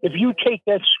anyway, if you take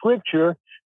that scripture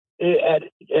at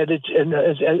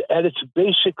its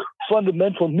basic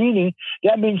fundamental meaning,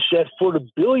 that means that for the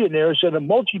billionaires and the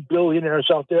multi-billionaires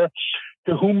out there,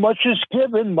 to whom much is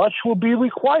given, much will be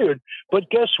required. But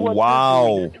guess what?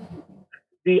 Wow.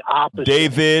 The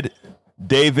opposite.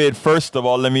 David, first of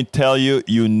all, let me tell you,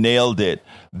 you nailed it.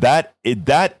 That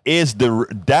is the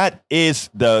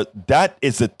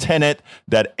tenet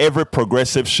that every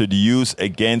progressive should use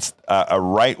against a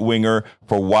right winger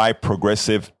for why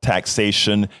progressive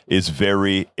taxation is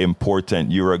very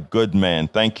important. You're a good man.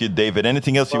 Thank you, David.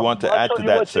 Anything else you want to add to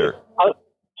that, sir?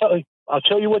 I'll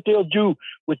tell you what they'll do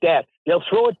with that. They'll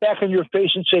throw it back in your face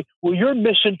and say, well, you're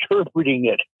misinterpreting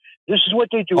it. This is what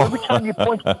they do. Every time you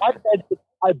point to my head,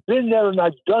 I've been there and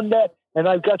I've done that, and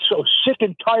I've got so sick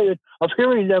and tired of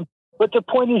hearing them. But the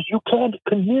point is, you can't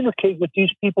communicate with these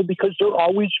people because they're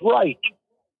always right.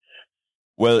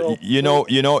 Well, so, you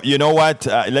know what?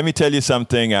 Let me tell you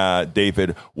something,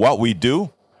 David. What we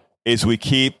do is we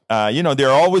keep, there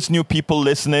are always new people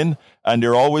listening, and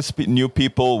there are always new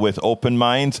people with open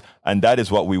minds, and that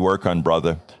is what we work on,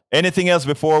 brother. Anything else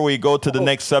before we go to the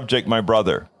next subject, my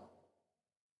brother?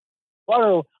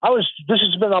 Well, this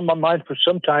has been on my mind for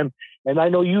some time, and I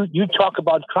know you talk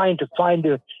about trying to find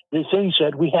the things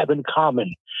that we have in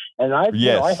common, and I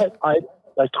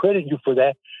credit you for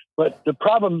that. But the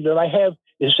problem that I have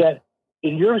is that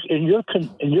in your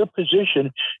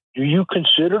position, do you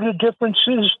consider the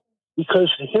differences? Because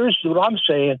here's what I'm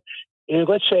saying: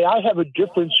 let's say I have a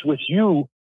difference with you.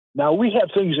 Now, we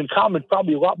have things in common,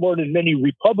 probably a lot more than many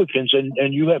Republicans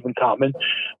and you have in common,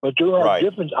 but there are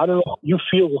differences. I don't know, you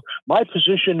feel my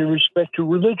position in respect to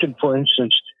religion, for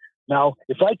instance. Now,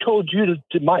 if I told you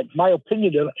my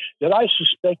opinion that I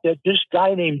suspect that this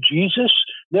guy named Jesus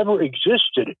never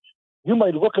existed, you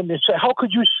might look at me and say, how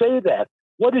could you say that?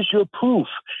 What is your proof?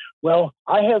 Well,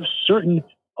 I have certain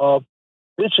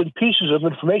bits and pieces of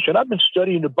information. I've been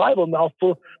studying the Bible now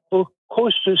for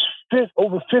close to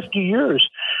over 50 years.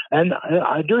 And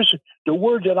there's the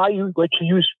word that I like to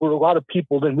use for a lot of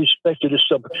people in respect to this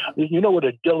stuff. You know what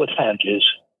a dilettante is?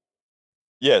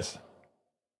 Yes.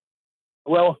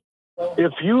 Well,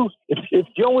 if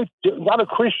the only a lot of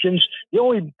Christians, the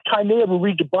only time they ever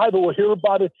read the Bible or hear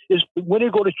about it is when they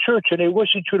go to church and they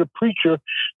listen to the preacher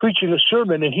preaching a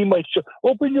sermon, and he might say,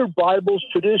 "Open your Bibles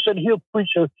to this," and he'll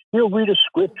read a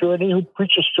scripture and he'll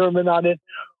preach a sermon on it,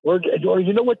 or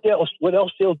you know what else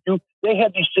they'll do? They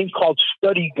have these things called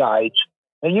study guides,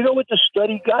 and you know what the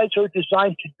study guides are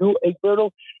designed to do,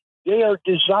 Egberto? They are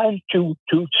designed to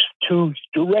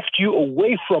direct you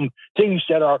away from things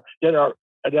that are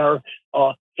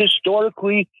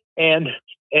historically and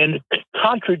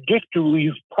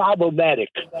contradictorily problematic,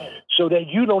 so that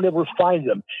you don't ever find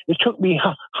them. It took me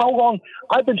how long?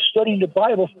 I've been studying the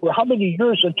Bible for how many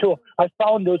years until I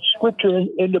found the scripture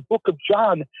in the book of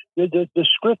John, the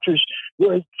scriptures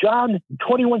where John,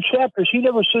 21 chapters, he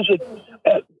never says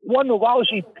it one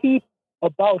lousy peep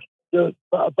about the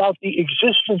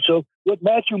existence of what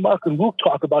Matthew, Mark, and Luke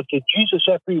talk about. That Jesus,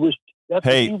 after he was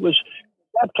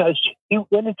baptized, he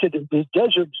went into the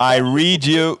desert. I read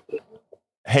you.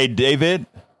 Hey, David,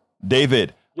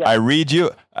 yeah. I read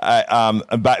you.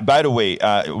 By the way,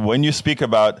 when you speak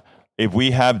about if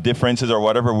we have differences or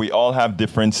whatever, we all have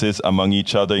differences among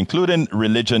each other, including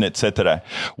religion, etc.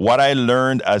 What I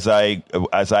learned as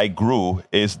I grew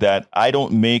is that I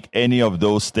don't make any of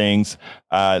those things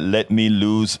let me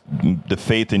lose the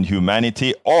faith in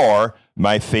humanity or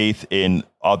my faith in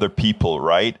other people,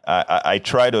 right? I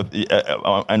try to,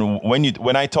 and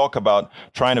when I talk about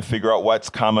trying to figure out what's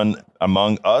common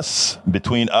among us,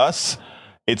 between us,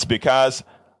 it's because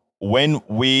when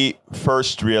we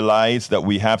first realize that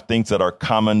we have things that are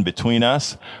common between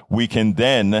us, we can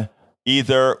then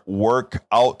either work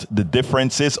out the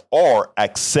differences or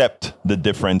accept the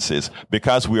differences,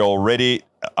 because we already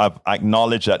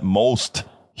acknowledge that most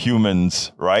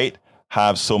humans, right,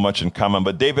 have so much in common.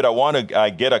 But David, I want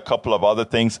to get a couple of other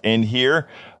things in here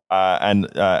and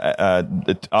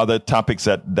other topics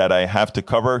that I have to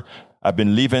cover. I've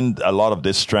been leaving a lot of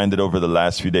this stranded over the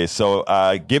last few days. So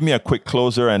give me a quick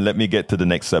closer and let me get to the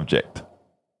next subject.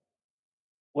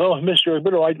 Well, Mr.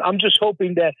 Egberto, I'm just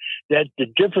hoping that the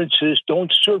differences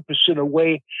don't surface in a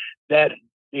way that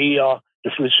the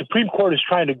Supreme Court is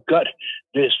trying to gut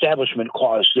the Establishment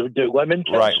Clause, the Lemon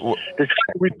Test. Right. They're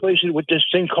trying to replace it with this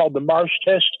thing called the Marsh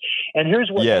Test. And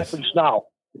here's what happens now.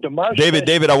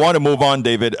 David, I want to move on,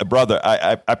 David, brother.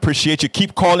 I appreciate you.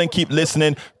 Keep calling, keep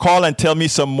listening. Call and tell me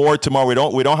some more tomorrow.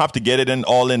 We don't have to get it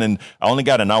all in, and I only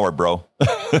got an hour, bro.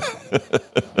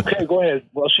 Okay, go ahead.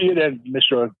 Well, see you then,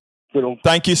 Mr. Egberto.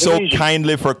 Thank you so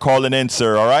kindly for calling in,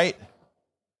 sir. All right.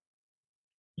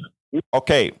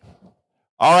 Okay.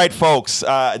 All right, folks.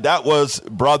 That was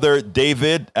Brother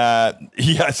David.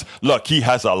 He has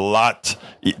a lot.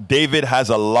 David has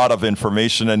a lot of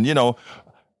information, and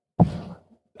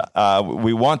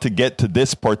we want to get to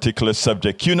this particular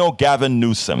subject. Gavin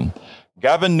Newsom.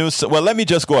 Well, let me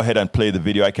just go ahead and play the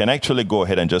video. I can actually go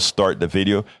ahead and just start the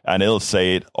video, and it'll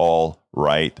say it all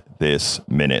right this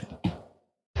minute.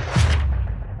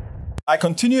 I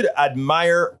continue to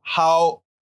admire how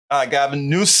Gavin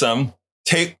Newsom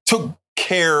took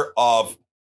care of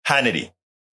Hannity.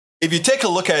 If you take a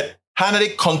look at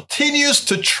Hannity, continues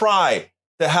to try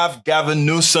to have Gavin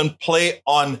Newsom play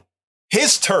on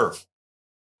his turf.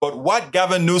 But what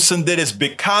Gavin Newsom did is,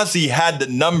 because he had the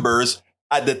numbers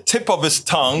at the tip of his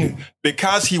tongue,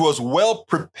 because he was well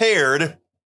prepared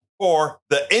for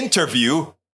the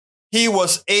interview, he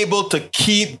was able to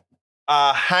keep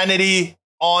Hannity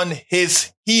on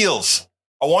his heels.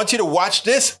 I want you to watch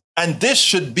this, and this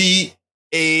should be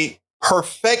a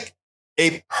perfect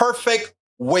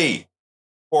way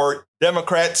for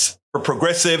Democrats, for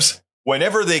progressives,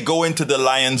 whenever they go into the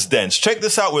lion's dens. Check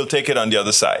this out. We'll take it on the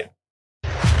other side.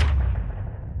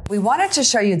 We wanted to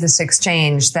show you this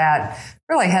exchange that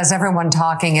really has everyone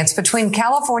talking. It's between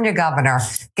California Governor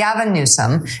Gavin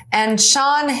Newsom and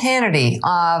Sean Hannity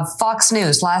of Fox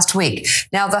News last week.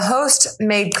 Now, the host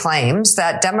made claims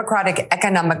that Democratic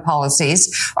economic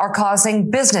policies are causing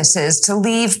businesses to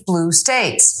leave blue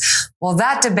states. Well,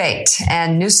 that debate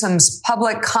and Newsom's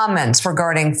public comments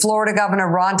regarding Florida Governor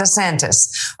Ron DeSantis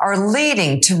are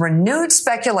leading to renewed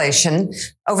speculation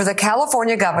over the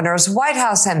California governor's White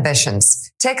House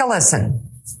ambitions. Take a listen.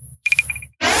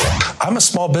 I'm a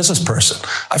small business person.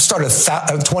 I've started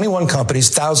 21 companies,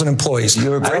 1,000 employees.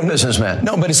 You're a great businessman.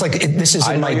 No, but it's like, this is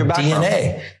in my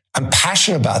DNA. I'm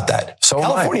passionate about that. So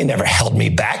California never held me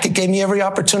back. It gave me every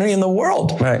opportunity in the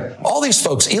world. Right. All these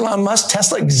folks, Elon Musk,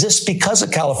 Tesla, exists because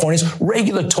of California's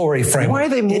regulatory framework. Why are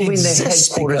they moving the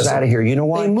headquarters out of here? You know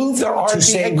why? They moved their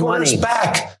RV headquarters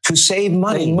back to save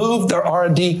money. They moved their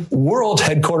R&D world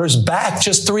headquarters back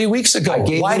just 3 weeks ago.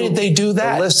 Why did they do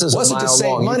that? The list is wasn't a mile to save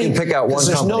long. money. You can pick out one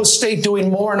there's company. no state doing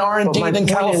more in R&D than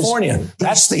California.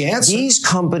 That's the answer. These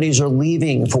companies are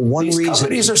leaving for one reason. These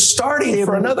companies are starting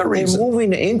for another reason. They're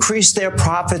moving to increase their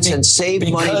profits and save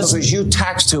money because you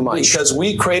tax too much. Because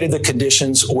we created the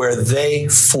conditions where they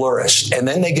flourished. And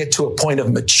then they get to a point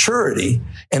of maturity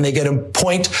and they get a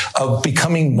point of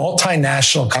becoming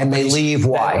multinational companies. And they leave.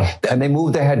 Why? And they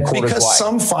move their headquarters. Because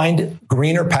some find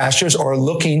greener pastures or are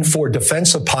looking for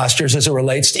defensive postures as it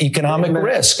relates to economic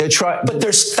risk. But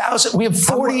there's we have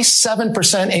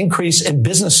 47% increase in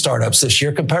business startups this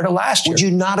year compared to last year. Would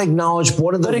you not acknowledge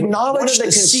acknowledge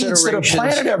the seeds that are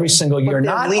planted every single year?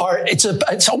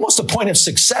 It's almost a point of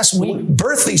success. We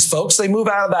birth these folks, they move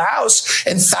out of the house,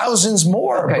 and thousands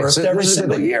more are birthed every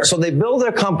single year. So they build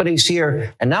their companies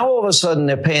here, and now all of a sudden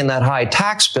they're paying that high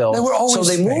tax bill. So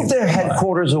they move their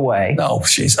headquarters away. No,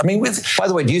 jeez. I mean, by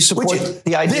the way, do you support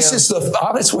the idea? This is the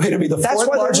honest way to be the fourth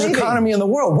largest economy in the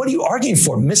world. What are you arguing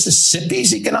for?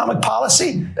 Mississippi's economic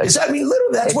policy? Is that, literally,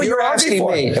 that's what you're asking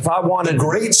for. Me, if I wanted the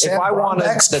great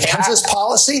the Kansas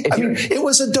policy, it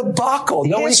was a debacle.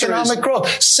 No economic growth.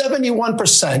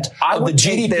 71% of the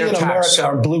GDP in America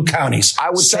are blue counties. I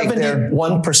would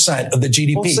 71% of the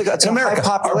GDP in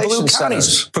America are blue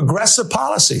counties. Progressive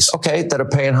policies. Okay, that are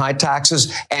paying high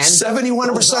taxes. And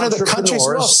 71% of the country's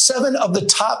wealth. 7 of the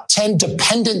top 10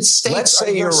 dependent states. Let's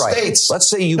say you're right. Let's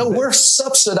say you. No, we're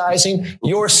subsidizing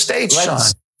your states, Sean.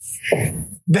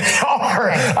 They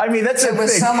are. I mean, that's there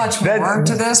was so much more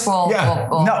to this.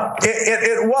 No,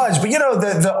 it was. But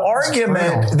the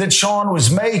argument that Sean was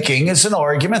making is an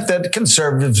argument that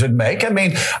conservatives would make. I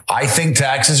mean, I think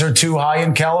taxes are too high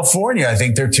in California. I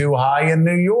think they're too high in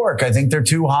New York. I think they're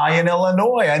too high in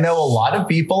Illinois. I know a lot of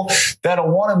people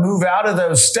that'll want to move out of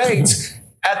those states.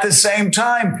 At the same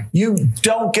time, you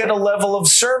don't get a level of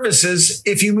services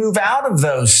if you move out of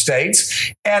those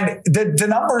states. And the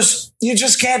numbers, you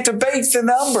just can't debate the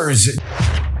numbers.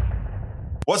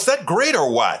 Was that great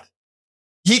or what?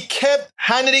 He kept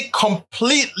Hannity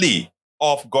completely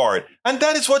off guard. And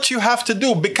that is what you have to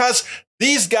do, because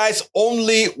these guys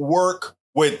only work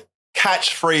with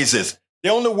catchphrases. They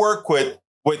only work with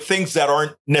things that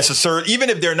aren't necessary.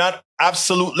 Even if they're not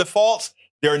absolutely false,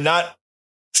 they're not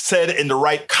said in the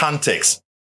right context.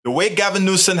 The way Gavin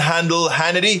Newsom handled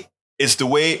Hannity is the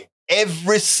way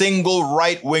every single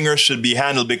right winger should be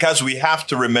handled, because we have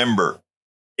to remember,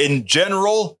 in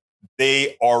general,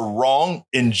 they are wrong.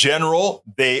 In general,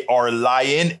 they are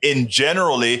lying. In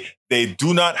generally, they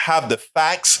do not have the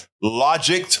facts,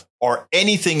 logic, or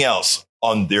anything else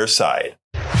on their side.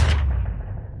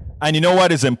 And you know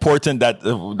what is important that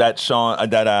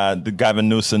Gavin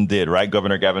Newsom did, right?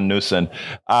 Governor Gavin Newsom.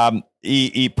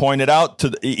 He pointed out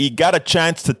he got a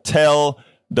chance to tell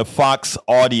the Fox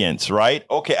audience, right?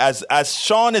 Okay, as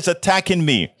Sean is attacking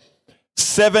me,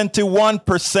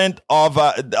 71% of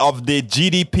the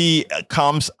GDP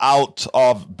comes out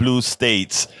of blue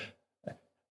states.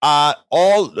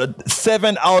 All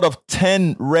 7 out of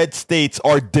 10 red states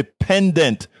are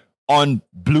dependent on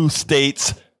blue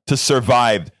states to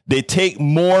survive. They take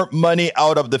more money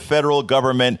out of the federal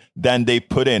government than they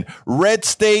put in. Red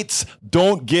states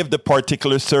don't give the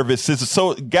particular services.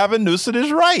 So Gavin Newsom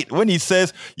is right when he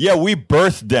says, yeah, we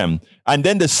birthed them. And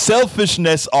then the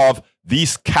selfishness of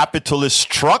these capitalist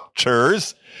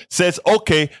structures says,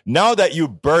 okay, now that you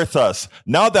birth us,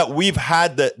 now that we've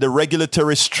had the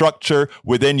regulatory structure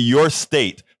within your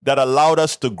state that allowed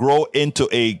us to grow into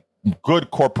a good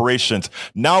corporations.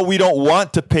 Now we don't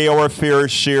want to pay our fair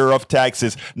share of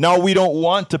taxes. Now we don't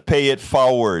want to pay it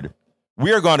forward.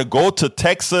 We are going to go to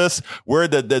Texas where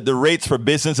the rates for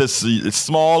business is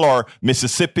small, or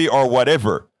Mississippi or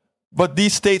whatever. But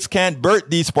these states can't birth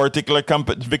these particular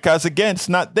companies because, again, it's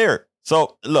not there.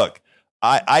 So look,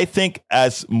 I think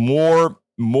as more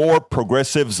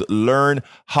progressives learn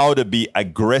how to be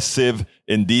aggressive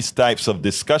in these types of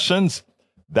discussions,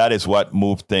 that is what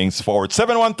moved things forward.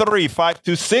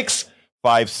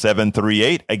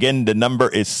 713-526-5738. Again, the number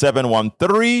is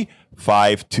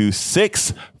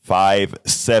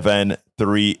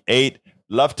 713-526-5738.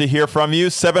 Love to hear from you.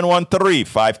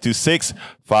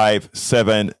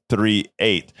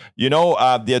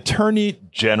 713-526-5738. The Attorney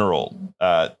General,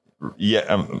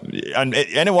 and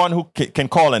anyone who can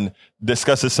call and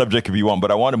discuss this subject if you want, but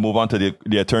I want to move on to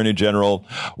the Attorney General,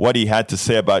 what he had to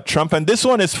say about Trump. And this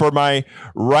one is for my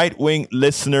right-wing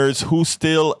listeners who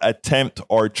still attempt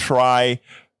or try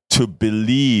to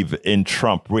believe in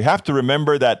Trump. We have to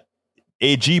remember that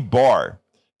AG Barr,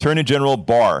 Attorney General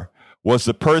Barr, was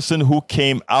the person who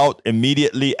came out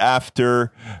immediately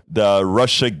after the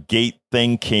Russiagate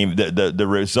thing came, the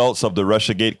results of the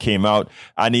Russiagate came out,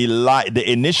 and he lied. The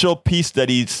initial piece that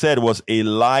he said was a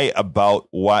lie about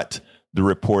what the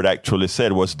report actually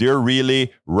said. Was there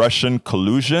really Russian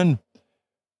collusion?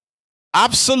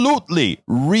 Absolutely.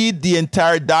 Read the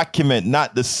entire document,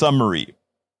 not the summary.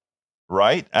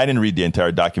 Right? I didn't read the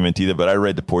entire document either, but I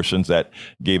read the portions that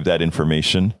gave that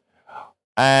information.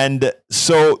 And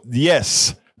so,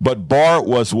 yes, but Barr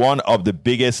was one of the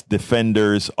biggest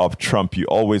defenders of Trump. You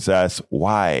always ask,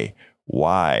 why?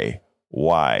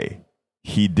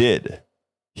 He did.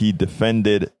 He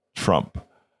defended Trump.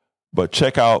 But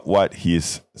check out what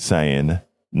he's saying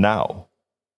now.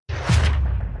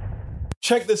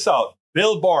 Check this out.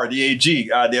 Bill Barr, the AG,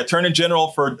 the Attorney General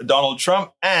for Donald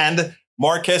Trump, and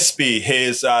Mark Espy,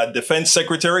 his defense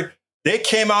secretary, they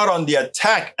came out on the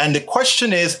attack. And the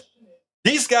question is,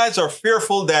 these guys are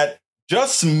fearful that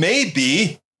just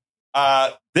maybe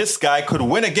this guy could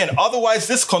win again. Otherwise,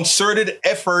 this concerted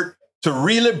effort to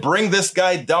really bring this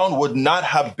guy down would not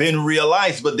have been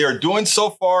realized. But they're doing so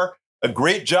far a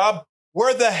great job.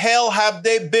 Where the hell have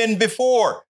they been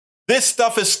before? This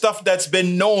stuff is stuff that's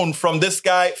been known from this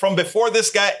guy, from before this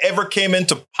guy ever came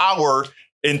into power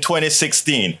in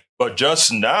 2016. But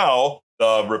just now,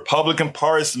 the Republican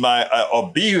parties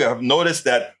have noticed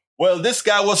that, well, this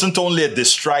guy wasn't only a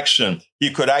distraction.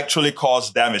 He could actually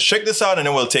cause damage. Check this out, and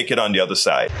then we'll take it on the other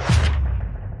side.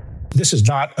 This is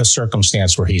not a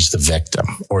circumstance where he's the victim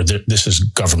or this is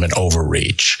government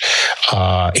overreach.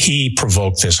 He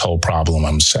provoked this whole problem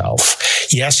himself.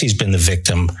 Yes, he's been the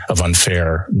victim of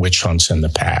unfair witch hunts in the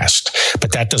past,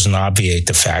 but that doesn't obviate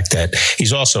the fact that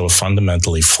he's also a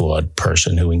fundamentally flawed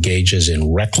person who engages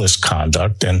in reckless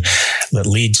conduct and that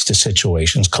leads to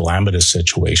situations, calamitous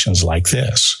situations like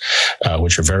this,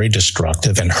 which are very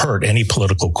destructive and hurt any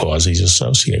political cause he's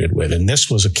associated with. And this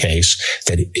was a case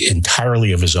that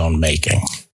entirely of his own making.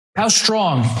 How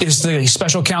strong is the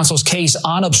special counsel's case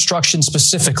on obstruction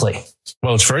specifically?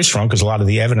 Well, it's very strong because a lot of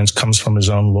the evidence comes from his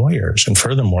own lawyers. And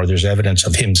furthermore, there's evidence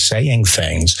of him saying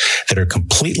things that are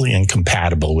completely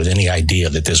incompatible with any idea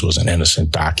that this was an innocent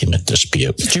document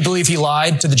dispute. Do you believe he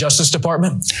lied to the Justice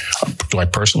Department? Do I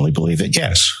personally believe it?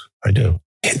 Yes, I do.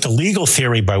 The legal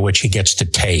theory by which he gets to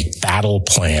take battle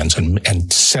plans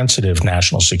and sensitive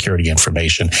national security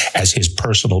information as his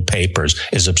personal papers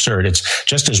is absurd. It's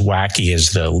just as wacky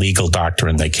as the legal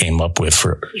doctrine they came up with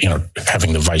for,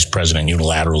 having the vice president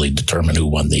unilaterally determine who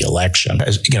won the election.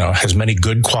 Has many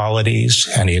good qualities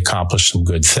and he accomplished some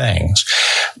good things.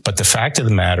 But the fact of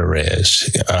the matter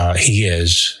is, he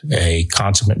is a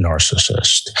consummate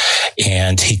narcissist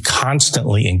and he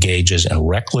constantly engages in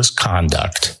reckless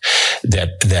conduct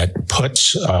that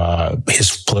puts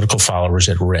his political followers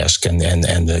at risk and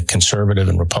the conservative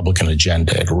and Republican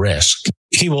agenda at risk.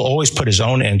 He will always put his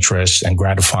own interests and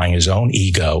gratifying his own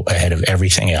ego ahead of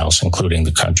everything else, including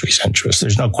the country's interests.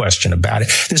 There's no question about it.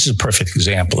 This is a perfect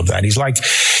example of that. He's like a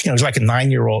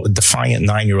defiant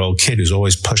 9-year-old kid who's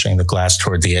always pushing the glass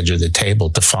toward the edge of the table,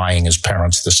 defying his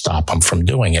parents to stop him from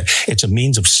doing it. It's a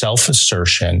means of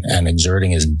self-assertion and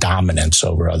exerting his dominance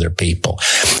over other people.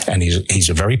 And he's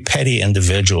a very petty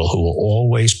individual who will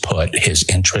always put his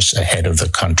interests ahead of the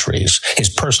country's, his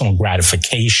personal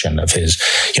gratification of his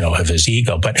ego.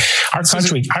 But our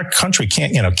country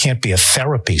can't be a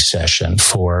therapy session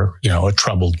for, a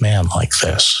troubled man like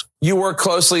this. You work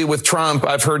closely with Trump.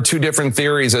 I've heard two different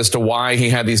theories as to why he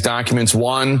had these documents.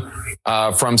 One,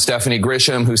 from Stephanie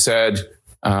Grisham, who said,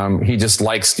 he just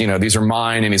likes, these are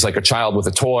mine and he's like a child with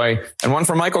a toy. And one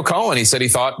from Michael Cohen. He said he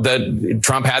thought that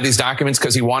Trump had these documents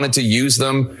because he wanted to use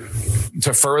them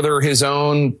to further his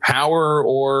own power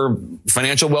or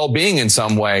financial well-being in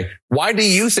some way. Why do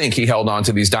you think he held on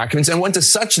to these documents and went to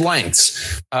such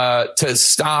lengths to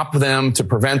stop them, to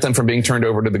prevent them from being turned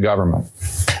over to the government?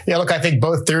 Yeah, look, I think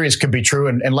both theories could be true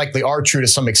and likely are true to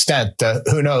some extent.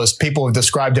 Who knows? People have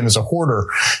described him as a hoarder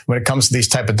when it comes to these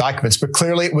type of documents, but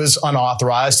clearly it was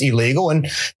unauthorized, illegal, and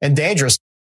dangerous.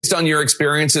 Based on your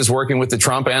experiences working with the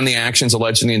Trump and the actions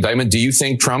alleged in the indictment, do you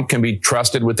think Trump can be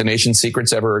trusted with the nation's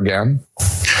secrets ever again?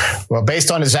 Well, based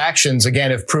on his actions,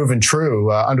 again, if proven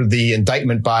true under the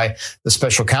indictment by the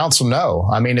special counsel, no.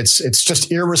 I mean, it's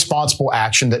just irresponsible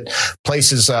action that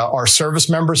places our service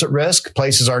members at risk,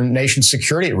 places our nation's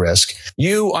security at risk.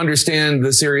 You understand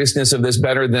the seriousness of this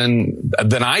better than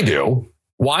I do.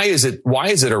 Why is it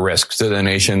a risk to the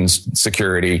nation's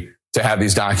security to have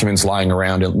these documents lying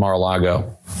around at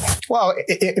Mar-a-Lago? Well,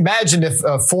 imagine if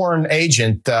a foreign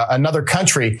agent, another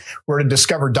country, were to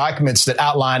discover documents that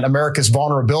outline America's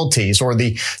vulnerabilities or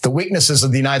the weaknesses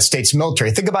of the United States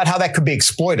military. Think about how that could be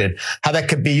exploited, how that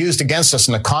could be used against us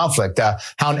in a conflict,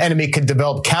 how an enemy could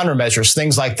develop countermeasures,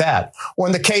 things like that. Or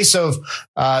in the case of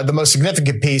the most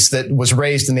significant piece that was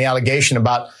raised in the allegation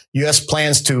about U.S.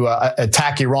 plans to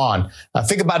attack Iran.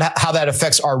 Think about how that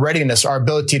affects our readiness, our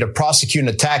ability to prosecute an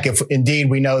attack if indeed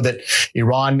we know that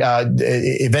Iran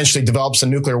eventually develops a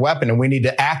nuclear weapon and we need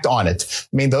to act on it.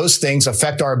 I mean, those things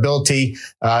affect our ability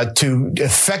to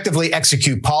effectively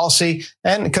execute policy,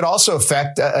 and it could also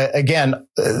affect, the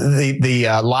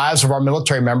lives of our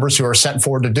military members who are sent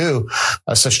forward to do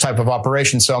such type of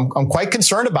operation. So I'm quite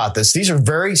concerned about this. These are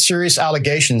very serious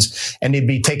allegations and need to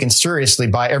be taken seriously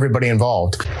by everybody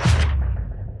involved.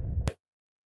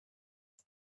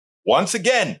 Once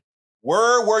again,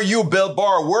 where were you, Bill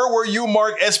Barr? Where were you,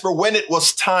 Mark Esper, when it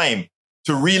was time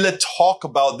to really talk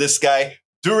about this guy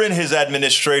during his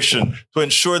administration to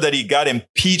ensure that he got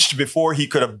impeached before he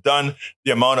could have done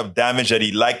the amount of damage that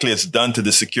he likely has done to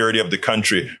the security of the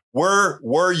country? Where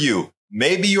were you?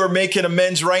 Maybe you're making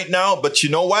amends right now, but you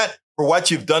know what? For what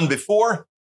you've done before,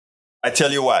 I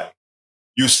tell you what,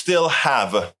 you still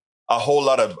have a whole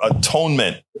lot of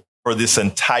atonement for this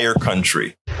entire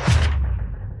country.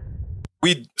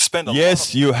 We spend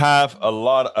you have a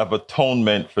lot of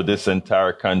atonement for this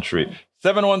entire country.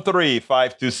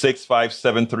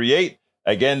 713-526-5738.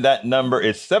 Again, that number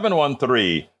is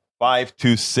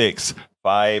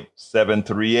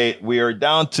 713-526-5738. We are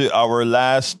down to our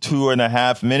last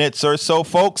 2.5 minutes or so,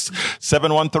 folks.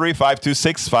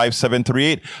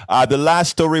 713-526-5738. The last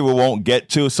story we won't get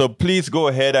to, so please go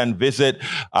ahead and visit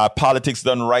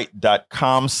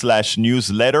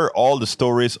politicsdoneright.com/newsletter. All the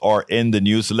stories are in the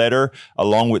newsletter,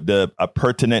 along with the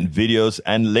pertinent videos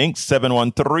and links.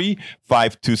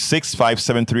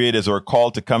 713-526-5738 is our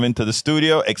call to come into the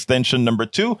studio. Extension number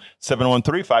 2,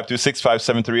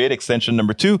 713-526-5738, extension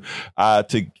number 2.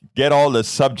 To get all the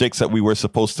subjects that we were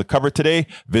supposed to cover today,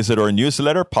 visit our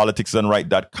newsletter,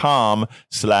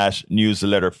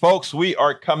 politicsdoneright.com/newsletter. Folks, we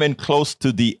are coming close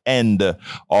to the end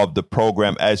of the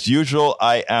program. As usual,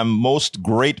 I am most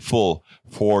grateful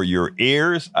for your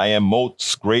ears. I am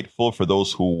most grateful for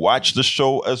those who watch the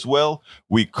show as well.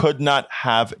 We could not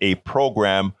have a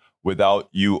program without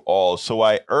you all. So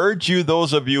I urge you,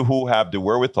 those of you who have the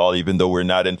wherewithal, even though we're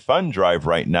not in fund drive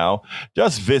right now,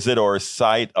 just visit our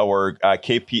site, our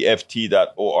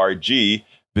kpft.org.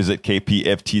 Visit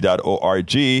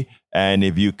kpft.org. And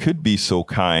if you could be so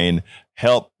kind,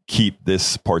 help keep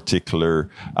this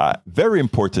particular very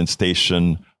important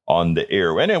station on the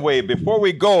air. Anyway, before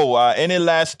we go, any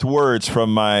last words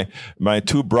from my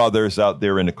two brothers out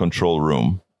there in the control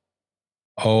room?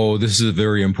 Oh, this is a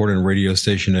very important radio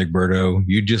station, Egberto.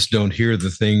 You just don't hear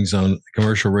the things on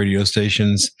commercial radio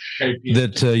stations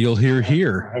that you'll hear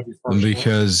here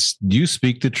because you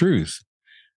speak the truth.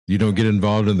 You don't get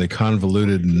involved in the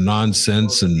convoluted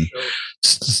nonsense and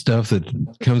stuff that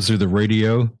comes through the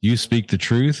radio. You speak the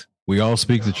truth. We all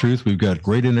speak the truth. We've got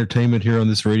great entertainment here on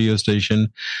this radio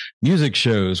station, music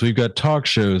shows. We've got talk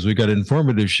shows. We've got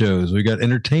informative shows. We've got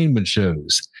entertainment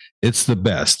shows. It's the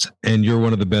best. And you're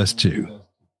one of the best too.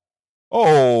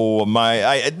 Oh,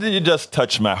 you just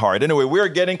touched my heart. Anyway, we're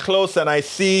getting close and I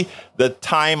see the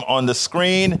time on the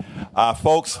screen.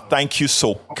 Folks, thank you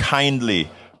so kindly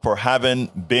for having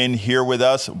been here with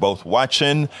us, both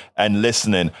watching and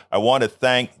listening. I want to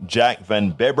thank Jack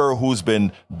Van Beber, who's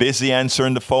been busy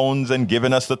answering the phones and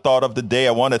giving us the thought of the day.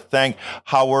 I want to thank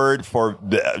Howard for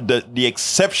the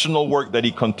exceptional work that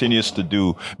he continues to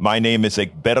do. My name is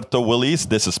Egberto Willis.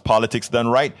 This is Politics Done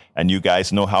Right. And you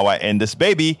guys know how I end this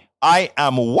baby. I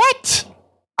am what?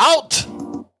 Out.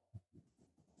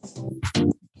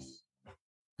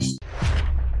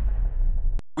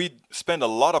 We spend a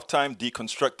lot of time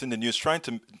deconstructing the news, trying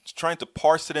to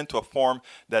parse it into a form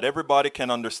that everybody can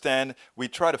understand. We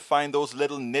try to find those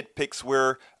little nitpicks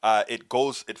where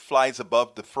it flies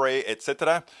above the fray,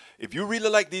 etc. If you really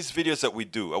like these videos that we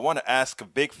do, I want to ask a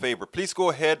big favor. Please go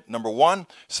ahead. Number 1,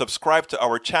 subscribe to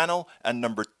our channel. And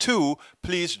number 2,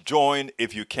 please join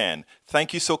if you can.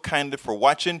 Thank you so kindly for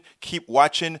watching. Keep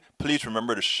watching. Please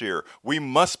remember to share. We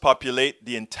must populate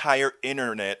the entire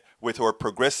internet with our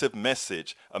progressive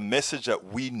message, a message that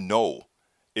we know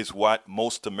is what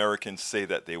most Americans say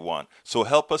that they want. So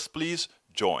help us, please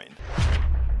join.